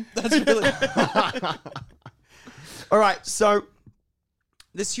 join them. That's really... All right, so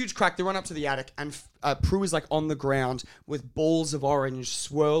this huge crack, they run up to the attic and Prue is like on the ground with balls of orange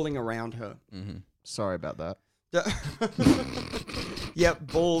swirling around her. Sorry about that. Yep,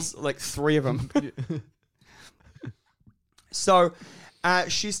 balls, like 3 of them. So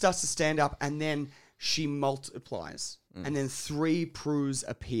she starts to stand up and then she multiplies. And then 3 Prues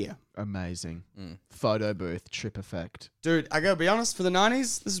appear. Amazing. Photo booth, trip effect. Dude, I gotta be honest, for the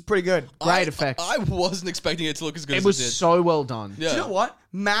 90s, this is pretty good. Great effect. I wasn't expecting it to look as good It as was it did. so well done. Yeah. Do you know what?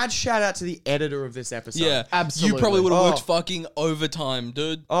 Mad shout out to the editor of this episode. Yeah, Absolutely. You probably would have Oh. worked fucking overtime,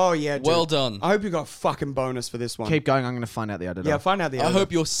 dude. Oh, yeah, dude. Well done. I hope you got a fucking bonus for this one. Keep going. I'm going to find out the editor. Yeah, find out the I editor.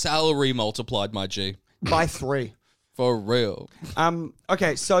 hope your salary multiplied, my G. By 3. For real.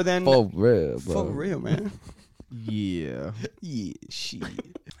 Okay, so then... real, For real, man. Yeah. Yeah, shit.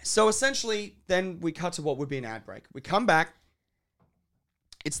 So essentially, then we cut to what would be an ad break. We come back.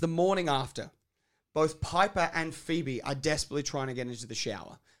 It's the morning after. Both Piper and Phoebe are desperately trying to get into the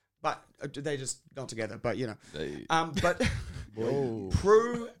shower. But they just not together, but you know. But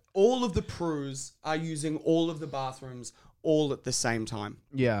Prue, all of the Prues are using all of the bathrooms all at the same time.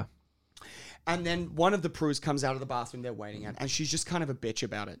 Yeah. And then one of the Prues comes out of the bathroom they're waiting at, and she's just kind of a bitch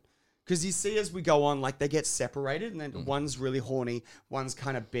about it. Because you see as we go on, like they get separated, and then one's really horny, one's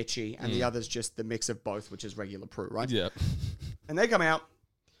kind of bitchy, and the other's just the mix of both, which is regular Prue, right? Yeah. And they come out,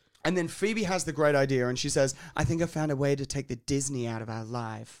 and then Phoebe has the great idea, and she says, I think I found a way to take the Disney out of our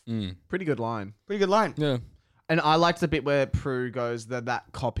life. Pretty good line. Pretty good line. Yeah. And I liked the bit where Prue goes, that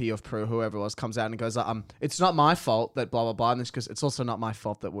copy of Prue, whoever it was, comes out and goes, it's not my fault that blah, blah, blah. And it's because it's also not my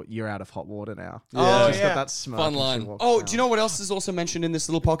fault that you're out of hot water now. Oh, She's yeah. got that smirk. Fun and she line. walks Oh, out. do you know what else is also mentioned in this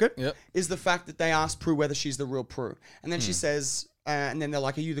little pocket? Yep. Is the fact that they ask Prue whether she's the real Prue. And then she says, and then they're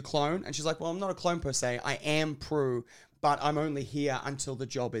like, are you the clone? And she's like, well, I'm not a clone per se. I am Prue, but I'm only here until the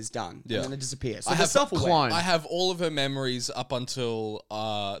job is done. Yeah. And then it disappears. So I they're have self-aware. clone. I have all of her memories up until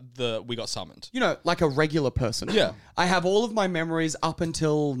we got summoned. You know, like a regular person. Yeah. I have all of my memories up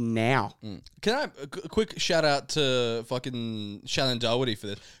until now. Can I a quick shout out to fucking Shannon Doherty for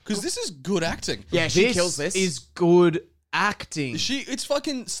this? Because this is good acting. Yeah, she kills this. is good acting. It's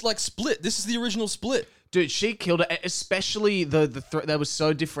fucking like Split. This is the original Split. Dude, she killed it. Especially the they were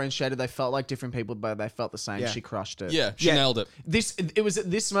so differentiated. They felt like different people, but they felt the same. Yeah. She crushed it. Yeah, she Yeah. nailed it. It was at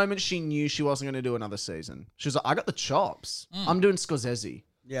this moment she knew she wasn't going to do another season. She was like, I got the chops. I'm doing Scorsese.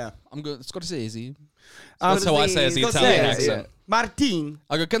 Yeah. I'm good. It's got to say easy. That's how I say it as the Scorsese. Italian Yeah, accent. Martin.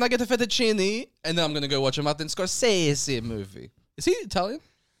 I go, can I get a fettuccine? And then I'm going to go watch a Martin Scorsese movie. Is he Italian?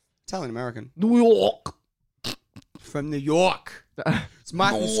 Italian American. New York. From New York. It's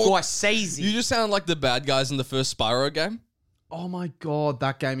Martin Scorsese. You just sound like the bad guys in the first Spyro game. Oh my god,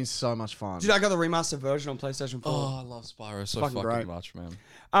 that game is so much fun. Dude, I got the remastered version on PlayStation 4. Oh, I love Spyro so Fucking fucking great. much, man.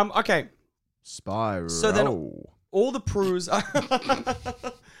 Okay. Spyro. So then all the Prues are...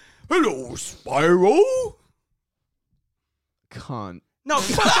 Hello, Spyro. Cunt. No,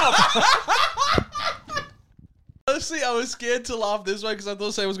 fuck off. Honestly, I was scared to laugh this way because I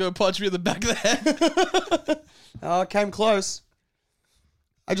thought Sam was going to punch me in the back of the head. Oh, it came close.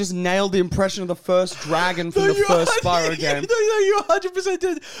 I just nailed the impression of the first dragon from the first Spyro game. No, you 100%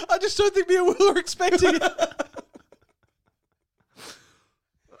 did. I just don't think me and Will were expecting it.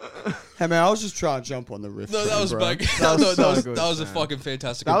 Hey man, I was just trying to jump on the riff. No, that was bro. bug. That was so good, that was a Sam. fucking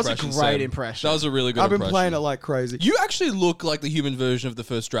fantastic That was a impression. great Sam. impression. That was a really good I've been impression. playing it like crazy. You actually look like the human version of the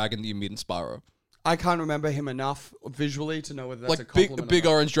first dragon that you meet in Spyro. I can't remember him enough visually to know whether that's a Like compliment. big or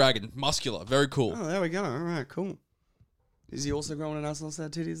not. orange dragon, muscular, very cool. Oh, there we go. All right, cool. Is he also growing a nice little set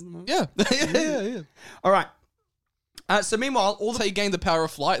of titties in the moment? Yeah. Yeah. All right. So meanwhile, all That's the how you gained the power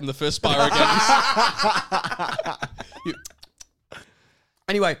of flight in the first Spyro games.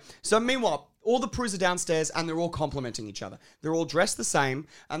 Anyway, so meanwhile, all the Prues are downstairs and they're all complimenting each other. They're all dressed the same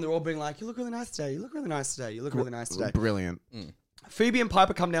and they're all being like, you look really nice today, you look really nice today, you look really nice today. Brilliant. Phoebe and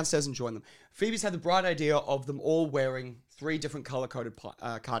Piper come downstairs and join them. Phoebe's had the bright idea of them all wearing 3 different color-coded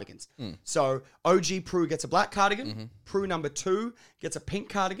cardigans. So OG Prue gets a black cardigan, Prue number 2 gets a pink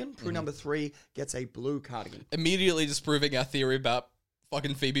cardigan, Prue number 3 gets a blue cardigan. Immediately disproving our theory about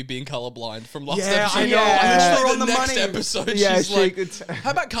fucking Phoebe being colorblind from last Yeah, episode. I know. Yeah. Literally The on the next money. episode, Yeah, she's she like, could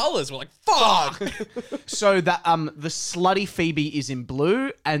how about colors? We're like, fuck. So that the slutty Phoebe is in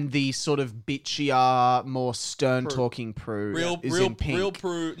blue, and the sort of bitchier, more stern talking Prue is in pink.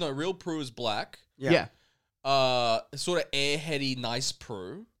 real Prue is black. Yeah. Sort of airheady, nice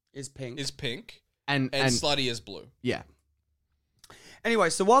Prue Is pink. is pink, And and slutty is blue. yeah.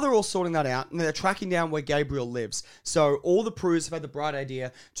 Anyway, so while they're all sorting that out, and they're tracking down where Gabriel lives, so all the Prues have had the bright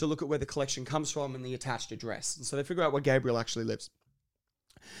idea to look at where the collection comes from and the attached address. And so they figure out where Gabriel actually lives.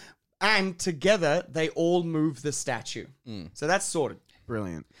 And together, they all move the statue. So that's sorted.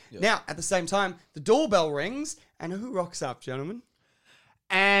 Brilliant. Now, at the same time, the doorbell rings, and who rocks up, gentlemen?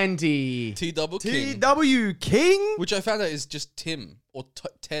 Andy. T-double King. T.W. King? Which I found out is just Tim or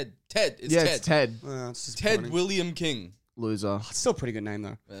Ted. Ted. It's Yeah, Ted. it's Ted. It's just Ted funny. William King. Loser. It's still a pretty good name,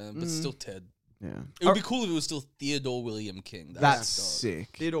 though. But still Ted. Yeah. It would be cool if it was still Theodore William King. That's dope.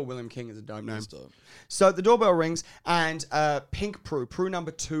 sick. Theodore William King is a dope name. That's dope. So the doorbell rings, and Pink Prue number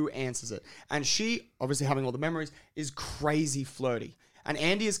 2 answers it. And she, obviously having all the memories, is crazy flirty. And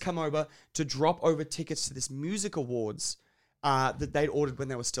Andy has come over to drop over tickets to this music awards that they'd ordered when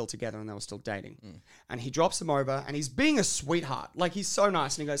they were still together and they were still dating. And he drops them over, and he's being a sweetheart. Like, he's so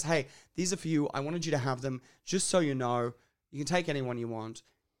nice. And he goes, hey, these are for you. I wanted you to have them just so you know. You can take anyone you want.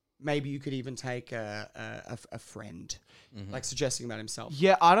 Maybe you could even take a friend, like suggesting about himself.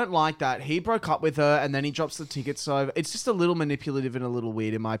 Yeah, I don't like that. He broke up with her and then he drops the tickets over. It's just a little manipulative and a little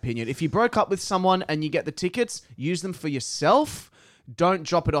weird, in my opinion. If you broke up with someone and you get the tickets, use them for yourself. Don't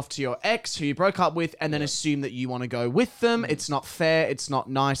drop it off to your ex who you broke up with and then assume that you want to go with them. It's not fair. It's not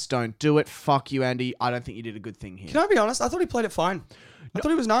nice. Don't do it. Fuck you, Andy. I don't think you did a good thing here. Can I be honest? I thought he played it fine. I thought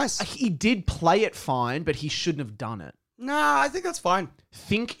he was nice. He did play it fine, but he shouldn't have done it. Nah, I think that's fine.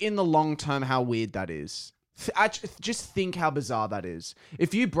 Think in the long term how weird that is. Just think how bizarre that is.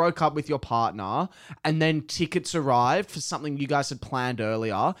 If you broke up with your partner and then tickets arrived for something you guys had planned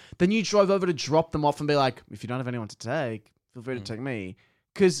earlier, then you drove over to drop them off and be like, if you don't have anyone to take, feel free to take me.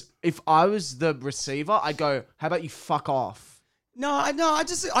 Because if I was the receiver, I'd go, how about you fuck off? I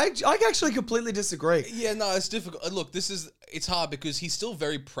actually completely disagree. Yeah, no, it's difficult. Look, it's hard because he's still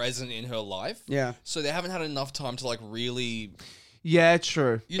very present in her life. Yeah. So they haven't had enough time to like really, Yeah,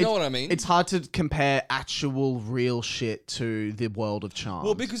 true. you know what I mean? It's hard to compare actual real shit to the world of charm.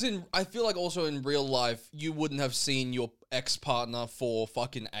 Well, because I feel like also in real life, you wouldn't have seen your ex-partner for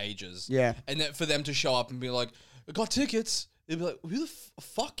fucking ages. Yeah. And then for them to show up and be like, I got tickets. They'd be like, who the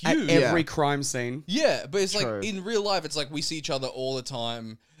fuck At you? every crime scene. Yeah, but it's True. like in real life, it's like we see each other all the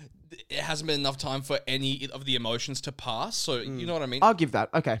time. It hasn't been enough time for any of the emotions to pass. So you know what I mean? I'll give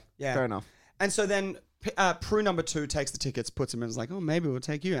that. Okay. Yeah. Fair enough. And so then Prue number 2 takes the tickets, puts them in, and is like, oh, maybe we'll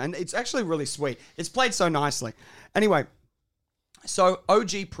take you. And it's actually really sweet. It's played so nicely. Anyway, so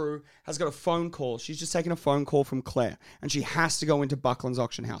OG Prue has got a phone call. She's just taken a phone call from Claire, and she has to go into Buckland's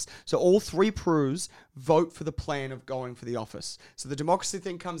auction house. So all 3 Prues vote for the plan of going for the office. So the democracy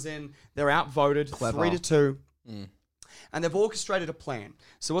thing comes in. They're outvoted 3-2. And they've orchestrated a plan.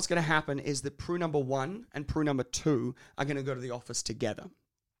 So what's going to happen is that Prue number 1 and Prue number 2 are going to go to the office together.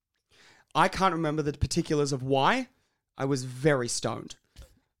 I can't remember the particulars of why. I was very stoned.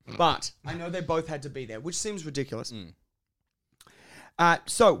 But I know they both had to be there, which seems ridiculous.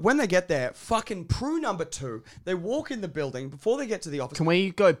 So when they get there, fucking Prue number 2, they walk in the building before they get to the office. Can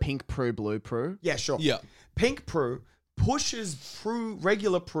we go pink Prue, blue Prue? Yeah, sure. Yeah. Pink Prue pushes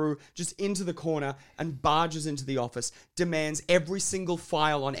regular Prue, just into the corner and barges into the office, demands every single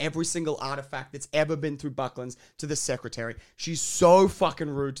file on every single artifact that's ever been through Buckland's to the secretary. She's so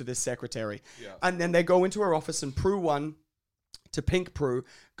fucking rude to this secretary. Yeah. And then they go into her office and Prue 1 to Pink Prue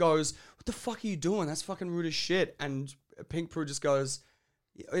goes, what the fuck are you doing? That's fucking rude as shit. And Pink Prue just goes,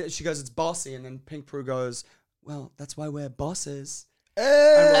 she goes, it's bossy. And then Pink Prue goes, well, that's why we're bosses.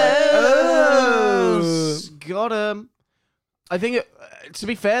 Oh, got him. I think to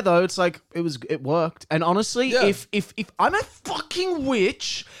be fair though, it's like it worked. And honestly, Yeah. if I'm a fucking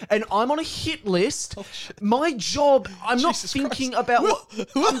witch and I'm on a hit list, my job, I'm not Jesus thinking Christ. about what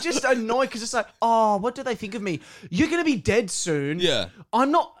I'm just annoyed because it's like, oh, what do they think of me? You're gonna be dead soon. Yeah.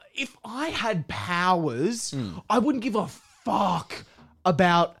 I'm not. If I had powers, I wouldn't give a fuck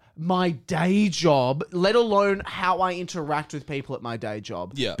about my day job, let alone how I interact with people at my day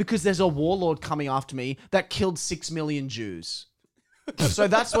job. Yeah. Because there's a warlord coming after me that killed 6 million Jews. So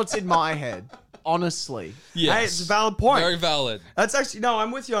that's what's in my head, honestly. Yes. Hey, it's a valid point. Very valid. That's actually, no,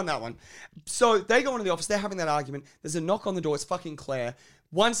 I'm with you on that one. So they go into the office, they're having that argument. There's a knock on the door, it's fucking Claire.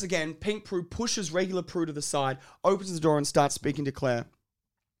 Once again, Pink Prue pushes regular Prue to the side, opens the door and starts speaking to Claire.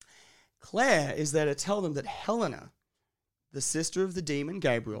 Claire is there to tell them that Helena, the sister of the demon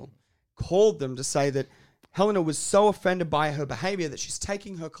Gabriel, called them to say that Helena was so offended by her behavior that she's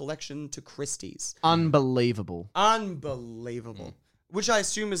taking her collection to Christie's. Unbelievable. Unbelievable. Which I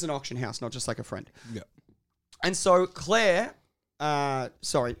assume is an auction house, not just like a friend. Yeah. And so Pink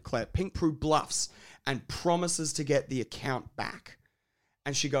Prue bluffs and promises to get the account back.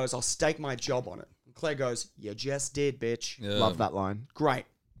 And she goes, I'll stake my job on it. And Claire goes, you just did, bitch. Yeah. Love that line. Great.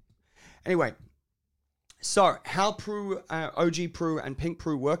 Anyway, so how Prue, OG Prue and Pink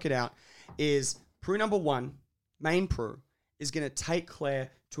Prue work it out is Prue number 1, main Prue, is going to take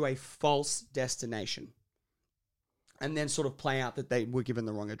Claire to a false destination and then sort of play out that they were given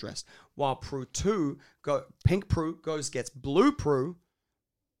the wrong address. While Pink Prue gets Blue Prue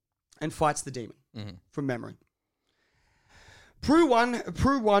and fights the demon from memory. Prue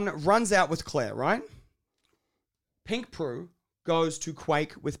 1 runs out with Claire, right? Pink Prue goes to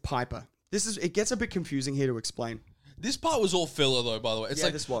Quake with Piper. It gets a bit confusing here to explain. This part was all filler, though. By the way, it's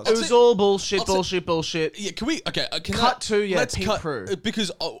like this was. It was all bullshit. Yeah, can we? Okay, Let's Pink cut Prue.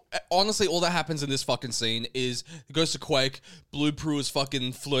 Because honestly, all that happens in this fucking scene is it goes to Quake. Blue Prue is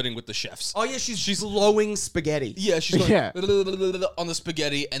fucking flirting with the chefs. Oh yeah, she's blowing spaghetti. Yeah, she's going Yeah. on the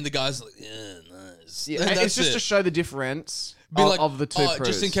spaghetti, and the guy's like, yeah, nice. Yeah, And it's that's just it. to show the difference Be like, of the two Prues.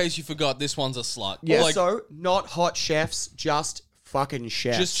 just in case you forgot, this one's a slut. Yeah. Like, Also, not hot chefs, just fucking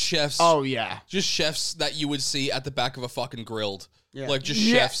chefs. just chefs. Oh, yeah. Just chefs that you would see at the back of a fucking grilled. Yeah. Like just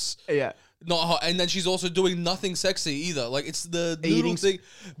Yeah. chefs. Yeah. Not hot. And then she's also doing nothing sexy either. Like it's the noodle Eating thing.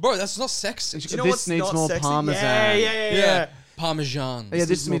 Bro, that's not sexy. Do you know This what's needs not more sexy? parmesan. Yeah. Parmesan. Yeah,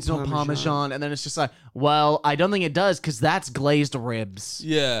 this more needs more Parmesan. Parmesan. And then it's just like, well, I don't think it does because that's glazed ribs.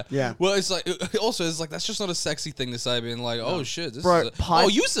 Yeah. Yeah. Well, it's like, also, it's like, that's just not a sexy thing to say, being like, oh shit, this Bro, is a, pipe- oh,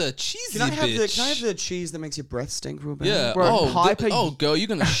 you's a cheesy Can I have bitch. the cheese that makes your breath stink real bad? Yeah. Bro, oh, Piper- oh, girl, you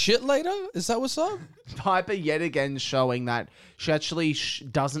gonna shit later? Is that what's up? Piper yet again showing that she actually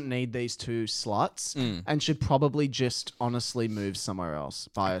doesn't need these two sluts and should probably just honestly move somewhere else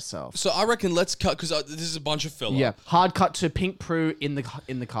by herself. So I reckon let's cut, because this is a bunch of filler. Yeah, hard cut to Pink Prue in the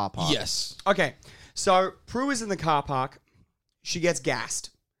car park. Yes. Okay, so Prue is in the car park. She gets gassed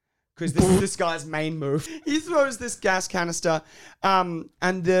because this is this guy's main move. He throws this gas canister, and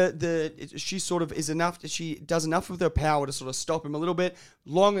she sort of is enough. She does enough of her power to sort of stop him a little bit.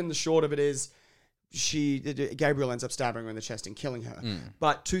 Long and the short of it is, Gabriel ends up stabbing her in the chest and killing her.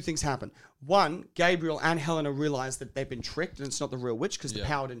 But two things happen. One, Gabriel and Helena realize that they've been tricked and it's not the real witch because the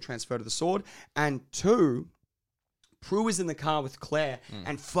power didn't transfer to the sword. And two, Prue is in the car with Claire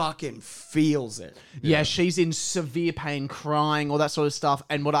and fucking feels it. Yeah, she's in severe pain, crying, all that sort of stuff.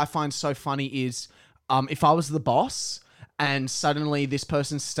 And what I find so funny is, if I was the boss and suddenly this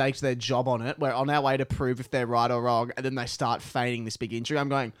person staked their job on it, we're on our way to prove if they're right or wrong, and then they start feigning this big injury, I'm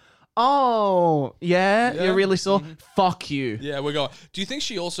going, oh, yeah. You really saw? Fuck you. Yeah, we're going. Do you think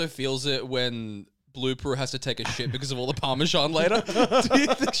she also feels it when Blue Prue has to take a shit because of all the Parmesan later? Do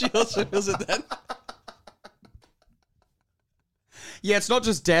you think she also feels it then? Yeah, it's not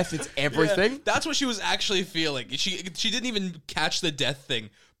just death, it's everything. Yeah, that's what she was actually feeling. She didn't even catch the death thing.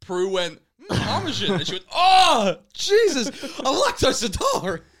 Prue went, Parmesan. And she went, oh, Jesus, a lactose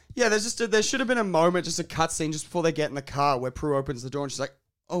intolerant. Yeah, there should have been a moment, just a cutscene just before they get in the car where Prue opens the door and she's like,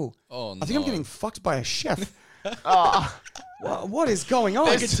 oh, I think I'm getting fucked by a chef. What is going on?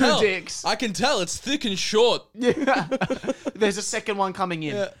 There's two dicks. I can tell. It's thick and short. Yeah. There's a second one coming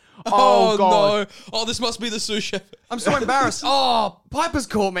in. Yeah. Oh, God. no. Oh, this must be the sous chef. I'm so embarrassed. Oh, Piper's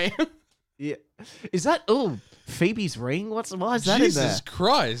called me. Yeah. Is that, Phoebe's ring? Why is that in there? Jesus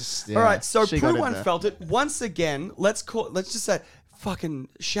Christ. Yeah, All right, so she Prue got in one there. felt it. Once again, let's just say, fucking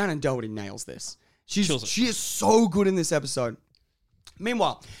Shannon Doherty nails this. She is so good in this episode.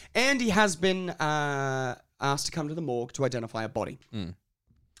 Meanwhile, Andy has been asked to come to the morgue to identify a body.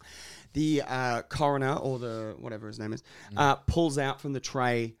 The coroner, or the whatever his name is, pulls out from the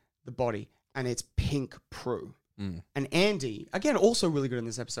tray the body, and it's Pink Prue. And Andy, again, also really good in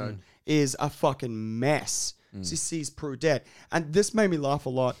this episode, is a fucking mess. She sees Prue dead. And this made me laugh a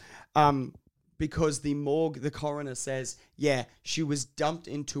lot because the coroner says, yeah, she was dumped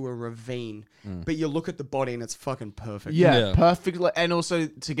into a ravine. But you look at the body and it's fucking perfect. Yeah, perfectly. And also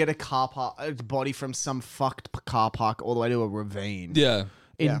to get a body from some fucked car park all the way to a ravine. Yeah.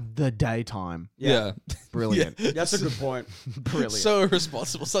 In the daytime. Yeah. Brilliant. That's a good point. Brilliant. So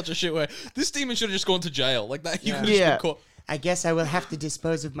irresponsible. Such a shit way. This demon should have just gone to jail. Like that. You could have Yeah. just been caught. I guess I will have to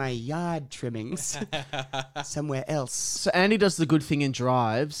dispose of my yard trimmings somewhere else. So Andy does the good thing and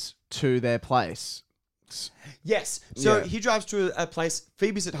drives to their place. Yes. So Yeah. he drives to a place.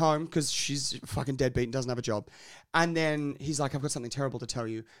 Phoebe's at home because she's fucking deadbeat and doesn't have a job. And then he's like, I've got something terrible to tell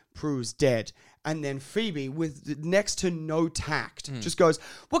you. Prue's dead. And then Phoebe, with next to no tact, just goes,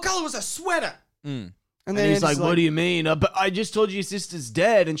 what color was her sweater? And And then he's like, Andy's what do you mean? But I just told you your sister's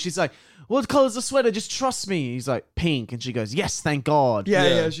dead. And she's like, what color's the sweater? Just trust me. He's like, pink. And she goes, yes, thank God.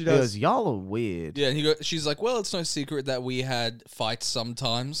 Yeah, she He does. goes, y'all are weird. Yeah, and she's like, well, it's no secret that we had fights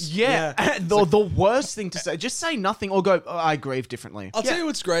sometimes. Yeah. The worst thing to say, just say nothing or go, oh, I grieve differently. I'll tell you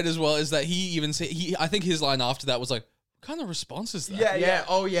what's great as well is that he even said, I think his line after that was like, what kind of response is that? Yeah.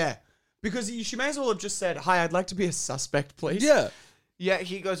 Oh, yeah. Because she may as well have just said, hi, I'd like to be a suspect, please. Yeah. Yeah,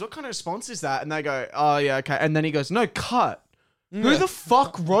 he goes, what kind of response is that? And they go, oh, yeah, okay. And then he goes, no, cut. Who the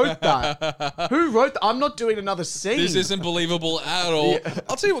fuck wrote that? Who wrote that? I'm not doing another scene. This isn't believable at all.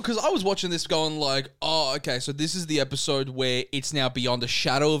 I'll tell you what, because I was watching this going like, oh, okay, so this is the episode where it's now beyond a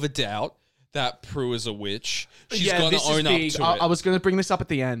shadow of a doubt that Prue is a witch. She's going to own up to it. I was going to bring this up at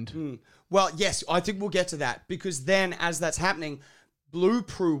the end. Well, yes, I think we'll get to that. Because then, as that's happening, Blue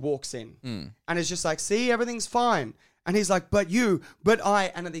Prue walks in. And is just like, see, everything's fine. And he's like, but you, but I.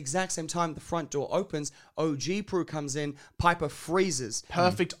 And at the exact same time, the front door opens. OG Prue comes in. Piper freezes.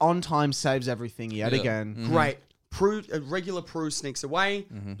 Perfect on time saves everything yet again. Great. Prue, regular Prue sneaks away.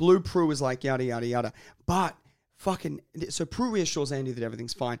 Blue Prue is like, yada, yada, yada. But so Prue reassures Andy that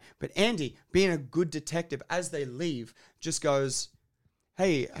everything's fine. But Andy, being a good detective, as they leave, just goes,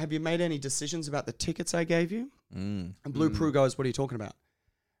 hey, have you made any decisions about the tickets I gave you? And Blue Prue goes, what are you talking about?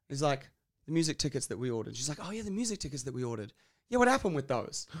 He's like, the music tickets that we ordered. She's like, oh yeah, the music tickets that we ordered. Yeah, what happened with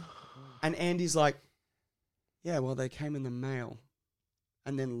those? And Andy's like, yeah, well, they came in the mail.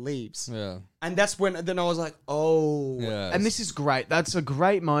 And then leaves. Yeah. And that's when, then I was like, oh. Yeah. And this is great. That's a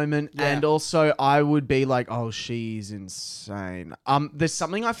great moment. Yeah. And also, I would be like, oh, she's insane. There's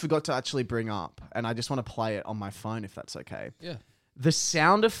something I forgot to actually bring up, and I just want to play it on my phone if that's okay. Yeah. The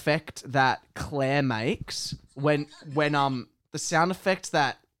sound effect that Claire makes when the sound effect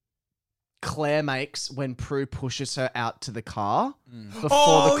that Claire makes when Prue pushes her out to the car before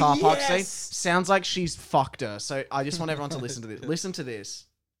the car park scene sounds like she's fucked her. So I just want everyone to listen to this. Listen to this.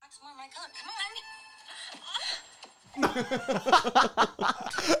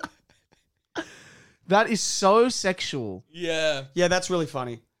 That is so sexual. Yeah. Yeah, that's really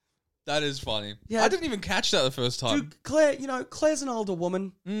funny. That is funny. Yeah. I didn't even catch that the first time. Dude, Claire, Claire's an older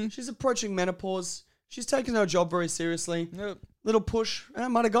woman. She's approaching menopause. She's taking her job very seriously. Yep. Little push, and it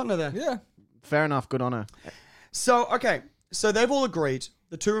might have gotten her there. Yeah. Fair enough. Good on her. So, okay. So they've all agreed.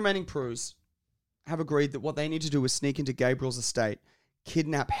 The two remaining Prues have agreed that what they need to do is sneak into Gabriel's estate,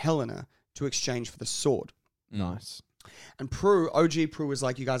 kidnap Helena to exchange for the sword. Nice. And OG Prue was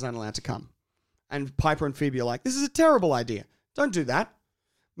like, you guys aren't allowed to come. And Piper and Phoebe are like, this is a terrible idea. Don't do that.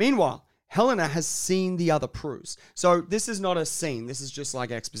 Meanwhile, Helena has seen the other Prues. So this is not a scene. This is just like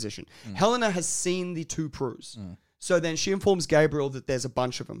exposition. Helena has seen the two Prues. So then she informs Gabriel that there's a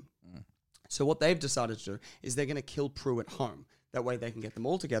bunch of them. So what they've decided to do is they're going to kill Prue at home. That way they can get them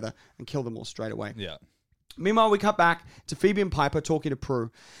all together and kill them all straight away. Yeah. Meanwhile, we cut back to Phoebe and Piper talking to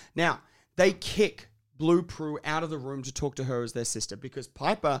Prue. Now, they kick Blue Prue out of the room to talk to her as their sister because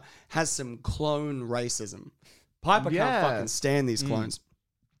Piper has some clone racism. Piper can't fucking stand these clones.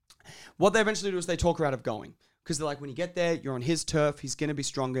 What they eventually do is they talk her out of going. Because they're like, when you get there, you're on his turf. He's going to be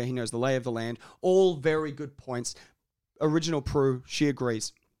stronger. He knows the lay of the land. All very good points. Original Prue, she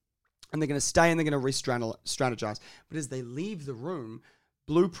agrees. And they're going to stay and they're going to re-strategize. But as they leave the room,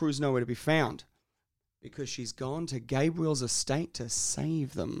 Blue Prue's nowhere to be found. Because she's gone to Gabriel's estate to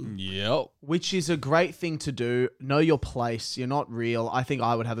save them. Yep. Which is a great thing to do. Know your place. You're not real. I think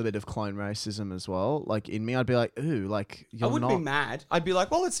I would have a bit of clone racism as well. Like in me, I'd be like, ooh, like you're I wouldn't not. be mad. I'd be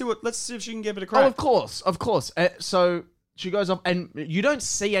like, well, let's see if she can give it a crack. Oh, of course. So she goes off, and you don't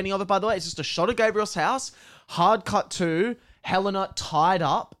see any of it, by the way. It's just a shot of Gabriel's house. Hard cut to Helena tied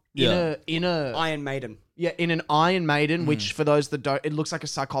up in a Iron Maiden. Yeah, in an Iron Maiden, which for those that don't, it looks like a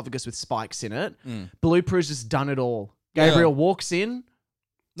sarcophagus with spikes in it. Blue Prue's just done it all. Gabriel walks in.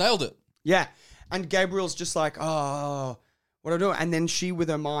 Nailed it. Yeah. And Gabriel's just like, oh, what do I do? And then she, with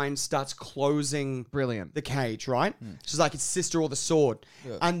her mind, starts closing Brilliant. the cage, right? She's like, it's sister or the sword.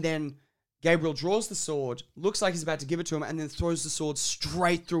 Yeah. And then Gabriel draws the sword, looks like he's about to give it to him, and then throws the sword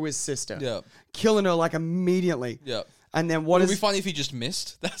straight through his sister. Yeah. Killing her like immediately. Yeah. And then what It is... would be funny if he just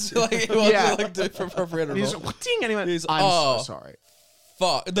missed. That's like, it was Yeah. like appropriate. And he's ting, and he went, He's- I'm oh. so sorry.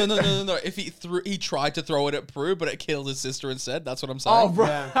 Fuck. No. If he tried to throw it at Prue, but it killed his sister instead. That's what I'm saying. Oh,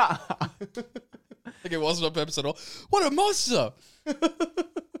 right. Like it wasn't on purpose at all. What a monster!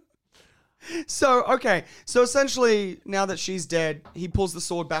 So, okay. So essentially, now that she's dead, he pulls the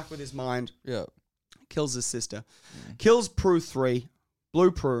sword back with his mind, Yeah. kills his sister, kills Prue 3,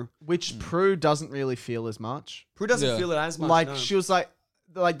 Blue Prue. Which Prue doesn't really feel as much. Prue doesn't Yeah. feel it as much. Like, no. she was like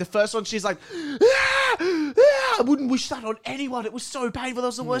the first one, she's like, "Ah, ah, I wouldn't wish that on anyone. It was so painful. That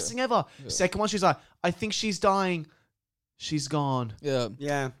was the worst thing ever. Second one, she's like, I think she's dying. She's gone. Yeah.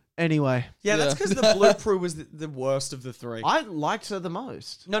 Yeah. Anyway, Yeah, that's Yeah. because the Blue Prue was the worst of the three. I liked her the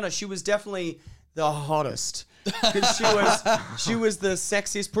most. No, she was definitely the hottest. Because she was the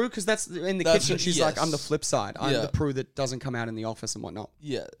sexiest Prue, because that's in the That's- kitchen. She's yes. like, I'm the flip side. I'm Yeah. the Prue that doesn't come out in the office and whatnot.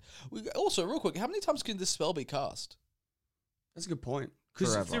 Yeah. Also, real quick, how many times can this spell be cast? That's a good point.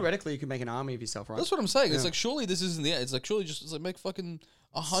 Because Forever. theoretically, you can make an army of yourself, right? That's what I'm saying. It's Yeah. like surely this isn't the end. It's like surely just make fucking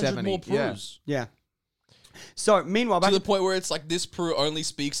 100 70, more yeah. Prues. Yeah. So, meanwhile, back To the point where it's like this Prue only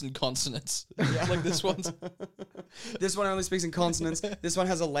speaks in consonants. Like this one's. this one only speaks in consonants. This one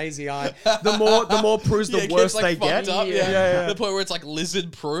has a lazy eye. The more Prues, the Yeah, it worse gets, they fucked get. Up, Yeah, yeah. yeah. To the point where it's like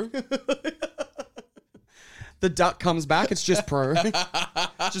lizard Prue. The duck comes back. It's just Prue.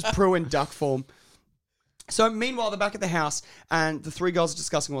 Just Prue in duck form. So meanwhile, they're back at the house, and the three girls are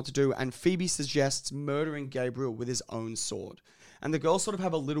discussing what to do, and Phoebe suggests murdering Gabriel with his own sword. And the girls sort of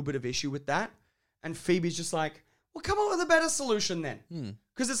have a little bit of issue with that. And Phoebe's just like, well, come up with a better solution then.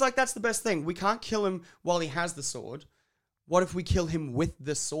 Because it's like, that's the best thing. We can't kill him while he has the sword. What if we kill him with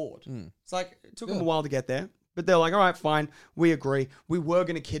the sword? It's like, it took them a while to get there. But they're like, all right, fine. We agree. We were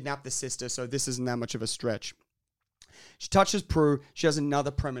going to kidnap the sister, so this isn't that much of a stretch. She touches Prue. She has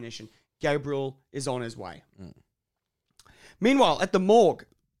another premonition. Gabriel is on his way. Meanwhile, at the morgue,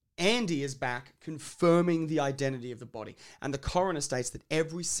 Andy is back confirming the identity of the body. And the coroner states that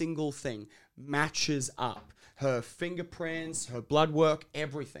every single thing matches up. Her fingerprints, her blood work,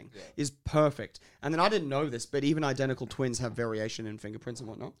 everything is perfect. And then I didn't know this, but even identical twins have variation in fingerprints and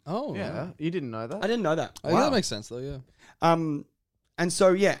whatnot. Oh, Yeah, you didn't know that? I didn't know that. I think that makes sense though, yeah. And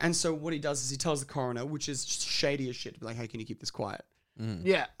so what he does is he tells the coroner, which is shady as shit, to be like, hey, can you keep this quiet?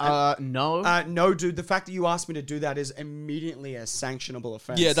 Yeah. No. No, dude, the fact that you asked me to do that is immediately a sanctionable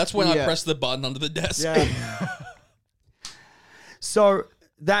offense. Yeah, that's when I Yeah. press the button under the desk. Yeah. So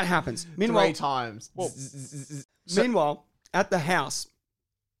that happens. 3 Meanwhile, times. meanwhile, at the house,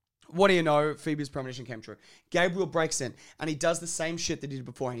 what do you know? Phoebe's premonition came true. Gabriel breaks in and he does the same shit that he did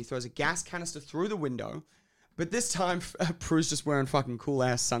before. And he throws a gas canister through the window. But this time, Prue's just wearing fucking cool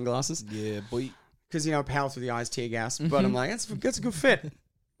ass sunglasses. Yeah, boy. Because, power through the eyes, tear gas. But I'm like, that's a good fit.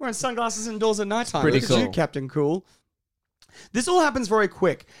 Wearing sunglasses indoors at nighttime. Pretty Look at you, cool. Captain Cool. This all happens very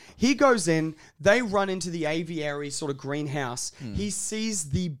quick. He goes in, they run into the aviary sort of greenhouse. He sees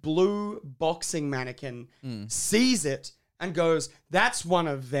the blue boxing mannequin, sees it, and goes, that's one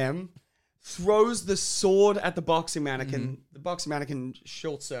of them. Throws the sword at the boxing mannequin. The boxing mannequin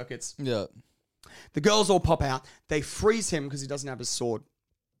short circuits. Yeah. The girls all pop out. They freeze him because he doesn't have his sword.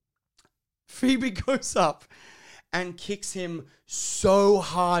 Phoebe goes up and kicks him so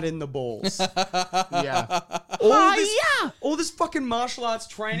hard in the balls. Yeah. All this fucking martial arts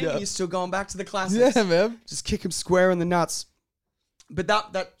training, and you're still going back to the classics. Yeah, man. Just kick him square in the nuts. But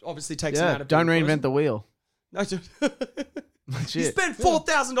that obviously takes him Yeah. out of Don't being reinvent the wheel. No, dude. You Shit. spent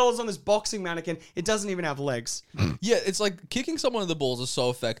 $4,000 on this boxing mannequin. It doesn't even have legs. Yeah, it's like kicking someone in the balls is so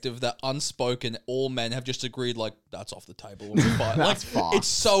effective that unspoken, all men have just agreed, like, that's off the table. When we fight. That's fast. It's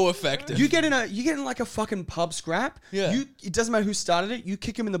so effective. You get in like a fucking pub scrap. Yeah. It doesn't matter who started it. You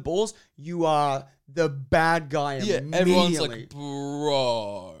kick him in the balls. You are the bad guy yeah, immediately. everyone's like,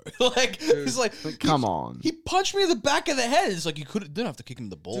 bro. Like, he's like, Come on. he punched me in the back of the head. It's like, you didn't have to kick him in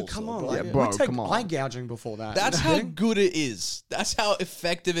the balls. Dude, come though, on, bro. like, Yeah, bro, we take come on. eye gouging before that. That's You know how what I mean? good it is. That's how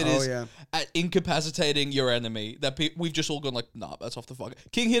effective it Oh, is yeah. at incapacitating your enemy. That we've just all gone like, nah, that's off the fuck.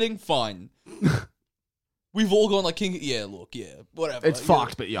 King hitting, fine. We've all gone like king. Yeah, look, yeah, whatever. It's Yeah.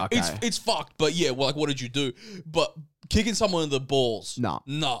 fucked, but yeah, okay. It's fucked, but yeah. Well, like, what did you do? But kicking someone in the balls, Nah.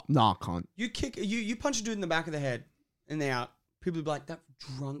 nah. Nah, can't. You punch a dude in the back of the head and they're out. People will be like, that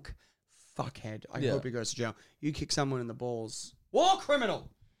drunk fuckhead. I Yeah. hope he goes to jail. You kick someone in the balls. War criminal.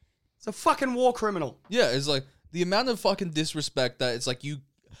 It's a fucking war criminal. Yeah, it's like the amount of fucking disrespect that it's like you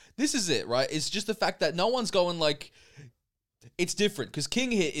this is it, right? It's just the fact that no one's going like. It's different because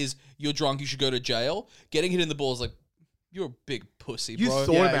King hit is you're drunk, you should go to jail. Getting hit in the balls like you're a big pussy, You bro.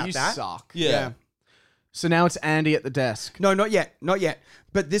 thought Yeah, about you that? suck. Yeah. So now it's Andy at the desk. No, not yet. Not yet.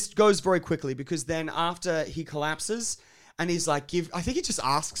 But this goes very quickly because then after he collapses and he's like, I think he just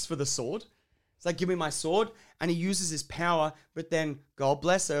asks for the sword. It's like, give me my sword. And he uses his power, but then, God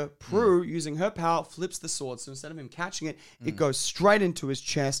bless her, Prue, using her power, flips the sword. So instead of him catching it, it goes straight into his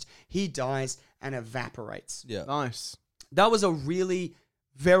chest. He dies and evaporates. Yeah. Nice. That was a really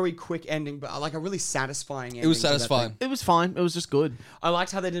very quick ending, but like a really satisfying ending. It was to that satisfying. thing. It was fine. It was just good. I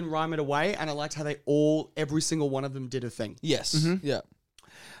liked how they didn't rhyme it away, and I liked how every single one of them did a thing. Yes. Yeah.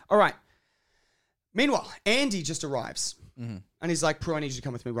 All right. Meanwhile, Andy just arrives. And he's like, Prue, I need you to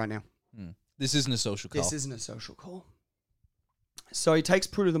come with me right now. This isn't a social call. This isn't a social call. So he takes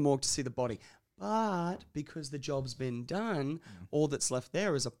Prue to the morgue to see the body. But because the job's been done, all that's left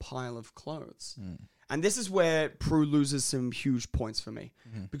there is a pile of clothes. And this is where Prue loses some huge points for me.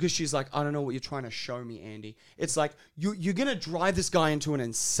 Because she's like, I don't know what you're trying to show me, Andy. It's like, you're going to drive this guy into an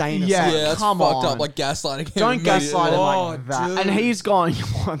insane Yeah. asylum. Yeah, that's Come fucked on. up. Like gaslighting him. Don't gaslight him Oh, like that. dude. And he's going, you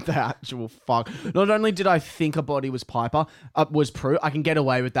want the actual fuck. Not only did I think a body was Piper, was Prue, I can get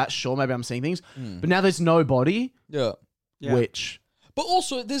away with that. Sure, maybe I'm seeing things. But now there's no body, Yeah. Yeah. which... But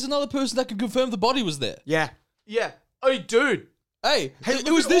also, there's another person that can confirm the body was there. Yeah. Yeah. Oh, dude. Hey, Hey, it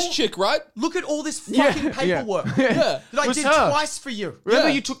look was at this all- chick, right? Look at all this Yeah, fucking paperwork Yeah. that I Was did her. twice for you. Remember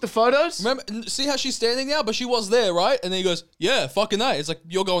Yeah. you took the photos? Remember, see how she's standing now? But she was there, right? And then he goes, yeah, fucking A. It's like,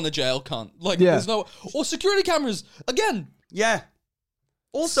 you're going to jail, cunt. Like, Yeah. there's no... Or security cameras. Again. Yeah.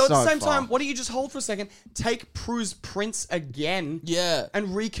 Also, at the So same far. time, why don't you just hold for a second, take Prue's prints again Yeah. and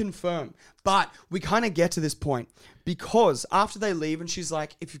reconfirm. But we kind of get to this point because after they leave and she's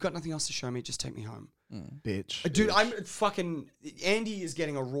like, if you've got nothing else to show me, just take me home. Bitch. Dude, I'm fucking... Andy is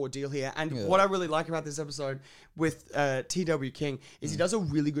getting a raw deal here. And what I really like about this episode with T.W. King is he does a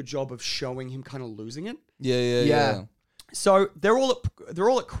really good job of showing him kind of losing it. Yeah. So they're all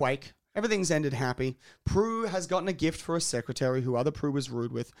at Quake. Everything's ended happy. Prue has gotten a gift for a secretary who other Prue was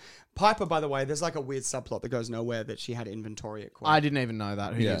rude with. Piper, by the way, there's like a weird subplot that goes nowhere that she had inventory at Quake. I didn't even know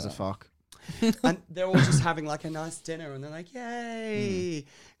that. Who Yeah. gives a fuck? And they're all just having like a nice dinner and they're like, yay,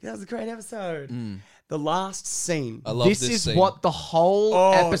 that was a great episode. The last scene. I love this This is scene. what the whole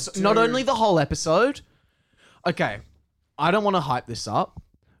Oh, episode... Not dude. only the whole episode... Okay, I don't want to hype this up,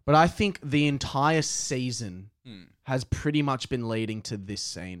 but I think the entire season has pretty much been leading to this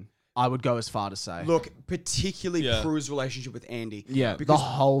scene. I would go as far to say. Look, particularly Yeah. Prue's relationship with Andy. Yeah, the because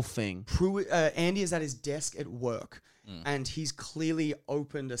whole thing. Andy is at his desk at work, and he's clearly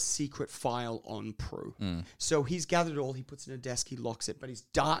opened a secret file on Prue. So he's gathered it all. He puts it in a desk. He locks it, but he's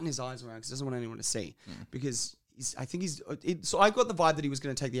darting his eyes around because he doesn't want anyone to see. Because so I got the vibe that he was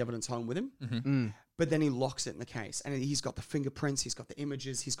going to take the evidence home with him. But then he locks it in the case, and he's got the fingerprints. He's got the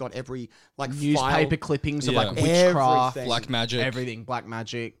images. He's got every like Newspaper file. clippings of Yeah. like witchcraft, Everything. Black magic. everything, black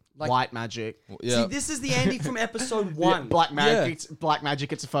magic, Like- white magic. Yeah. See, this is the Andy from episode 1. Black magic. Yeah. It's, black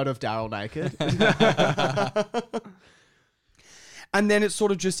magic. It's a photo of Daryl naked. And then it's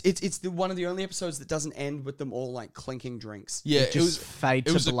sort of just it's one of the only episodes that doesn't end with them all like clinking drinks. Yeah, It just fade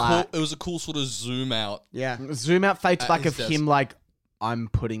to black. It was a cool sort of zoom out. Yeah. Zoom out, fade to At black his of desk. him like, I'm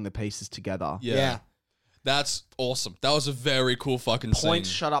putting the pieces together. Yeah. That's awesome. That was a very cool fucking Points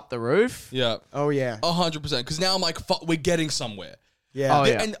scene. shut up the roof. Yeah. Oh yeah. 100%. Because now I'm like, fuck, we're getting somewhere. Yeah. Oh,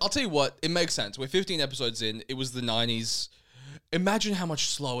 yeah. And I'll tell you what, it makes sense. We're 15 episodes in. It was the 90s. Imagine how much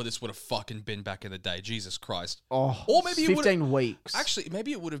slower this would have fucking been back in the day. Jesus Christ. Oh, Or maybe it would've- 15 weeks. Actually,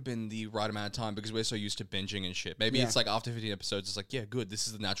 maybe it would have been the right amount of time because we're so used to binging and shit. Maybe Yeah. it's like after 15 episodes, it's like, yeah, good. This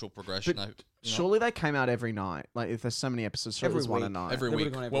is the natural progression. But you know, surely they came out every night. Like, if there's so many episodes, surely Every there's one a week. night. every They week.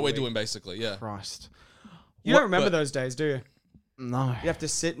 would've gone every What we're week. doing, basically, yeah. Christ. You don't remember those days, do you? No. You have to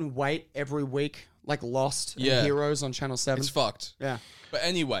sit and wait every week, like Lost and Yeah. Heroes on Channel 7. It's fucked. Yeah. But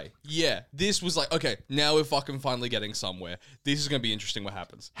anyway, yeah, this was like, okay, now we're fucking finally getting somewhere. This is going to be interesting what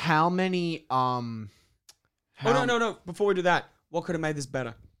happens. How many, Oh, no. Before we do that, what could have made this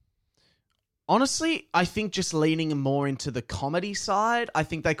better? Honestly, I think just leaning more into the comedy side, I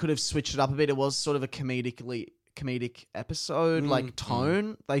think they could have switched it up a bit. It was sort of a comedic episode, like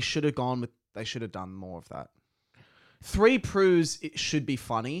tone. They should have done more of that. 3 Prues, it should be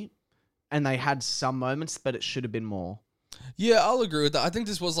funny, and they had some moments, but it should have been more. Yeah, I'll agree with that. I think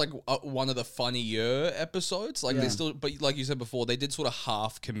this was like one of the funnier episodes. Like they still, but like you said before, they did sort of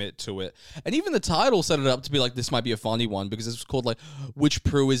half commit to it. And even the title set it up to be like, this might be a funny one because it's called like, which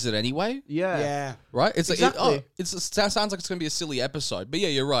Prue is it anyway? Yeah. Yeah. Right? It's Exactly. like, it sounds like it's going to be a silly episode. But yeah,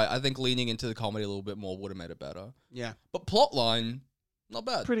 you're right. I think leaning into the comedy a little bit more would have made it better. Yeah. But plotline, Not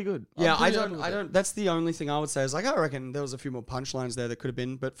bad. Pretty good. Yeah, I'm I pretty happy don't. with I it. don't. That's the only thing I would say is like I reckon there was a few more punchlines there that could have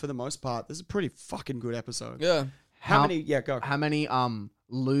been, but for the most part, this is a pretty fucking good episode. Yeah. How many? Yeah, go. How many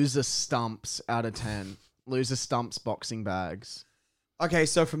loser stumps out of 10? Loser stumps boxing bags. Okay,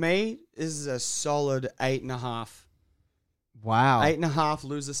 so for me, this is a solid 8.5. Wow. 8.5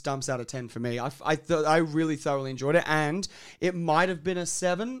 loser stumps out of 10 for me. I really thoroughly enjoyed it, and it might have been a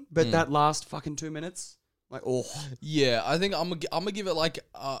 7, but that last fucking 2 minutes, like, oh. Yeah, I think I'm gonna give it like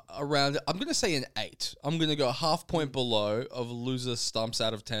around. I'm gonna say an 8. I'm gonna go a half point below of loser stumps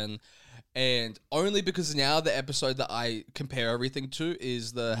out of 10, and only because now the episode that I compare everything to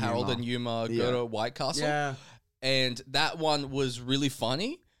is the Harold and Yuma go to White Castle. Yeah. And that one was really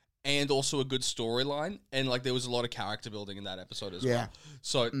funny and also a good storyline. And like there was a lot of character building in that episode as well.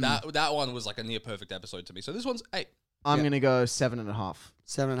 So that one was like a near perfect episode to me. So this one's 8. I'm going to go 7.5.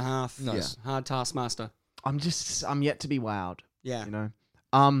 7.5. Nice. Yeah. Hard Taskmaster. I'm yet to be wowed. Yeah. You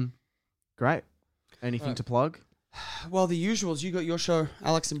know? Great. Anything to plug? Well, the usuals. You got your show,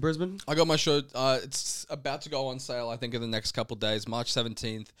 Alex in Brisbane. I got my show. It's about to go on sale, I think, in the next couple of days, March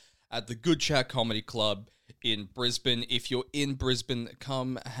 17th at the Good Chat Comedy Club in Brisbane. If you're in Brisbane,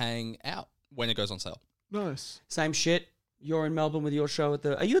 come hang out when it goes on sale. Nice. Same shit. You're in Melbourne with your show at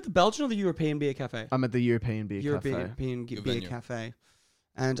the... Are you at the Belgian or the European Beer Cafe? I'm at the European Beer Cafe. European Good Beer venue. Cafe.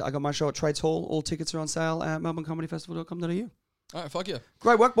 And I got my show at Trades Hall. All tickets are on sale at melbournecomedyfestival.com.au. All right, fuck yeah.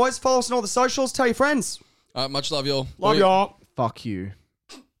 Great work, boys. Follow us on all the socials. Tell your friends. All right, much love, y'all. Love Bye. y'all. Fuck you.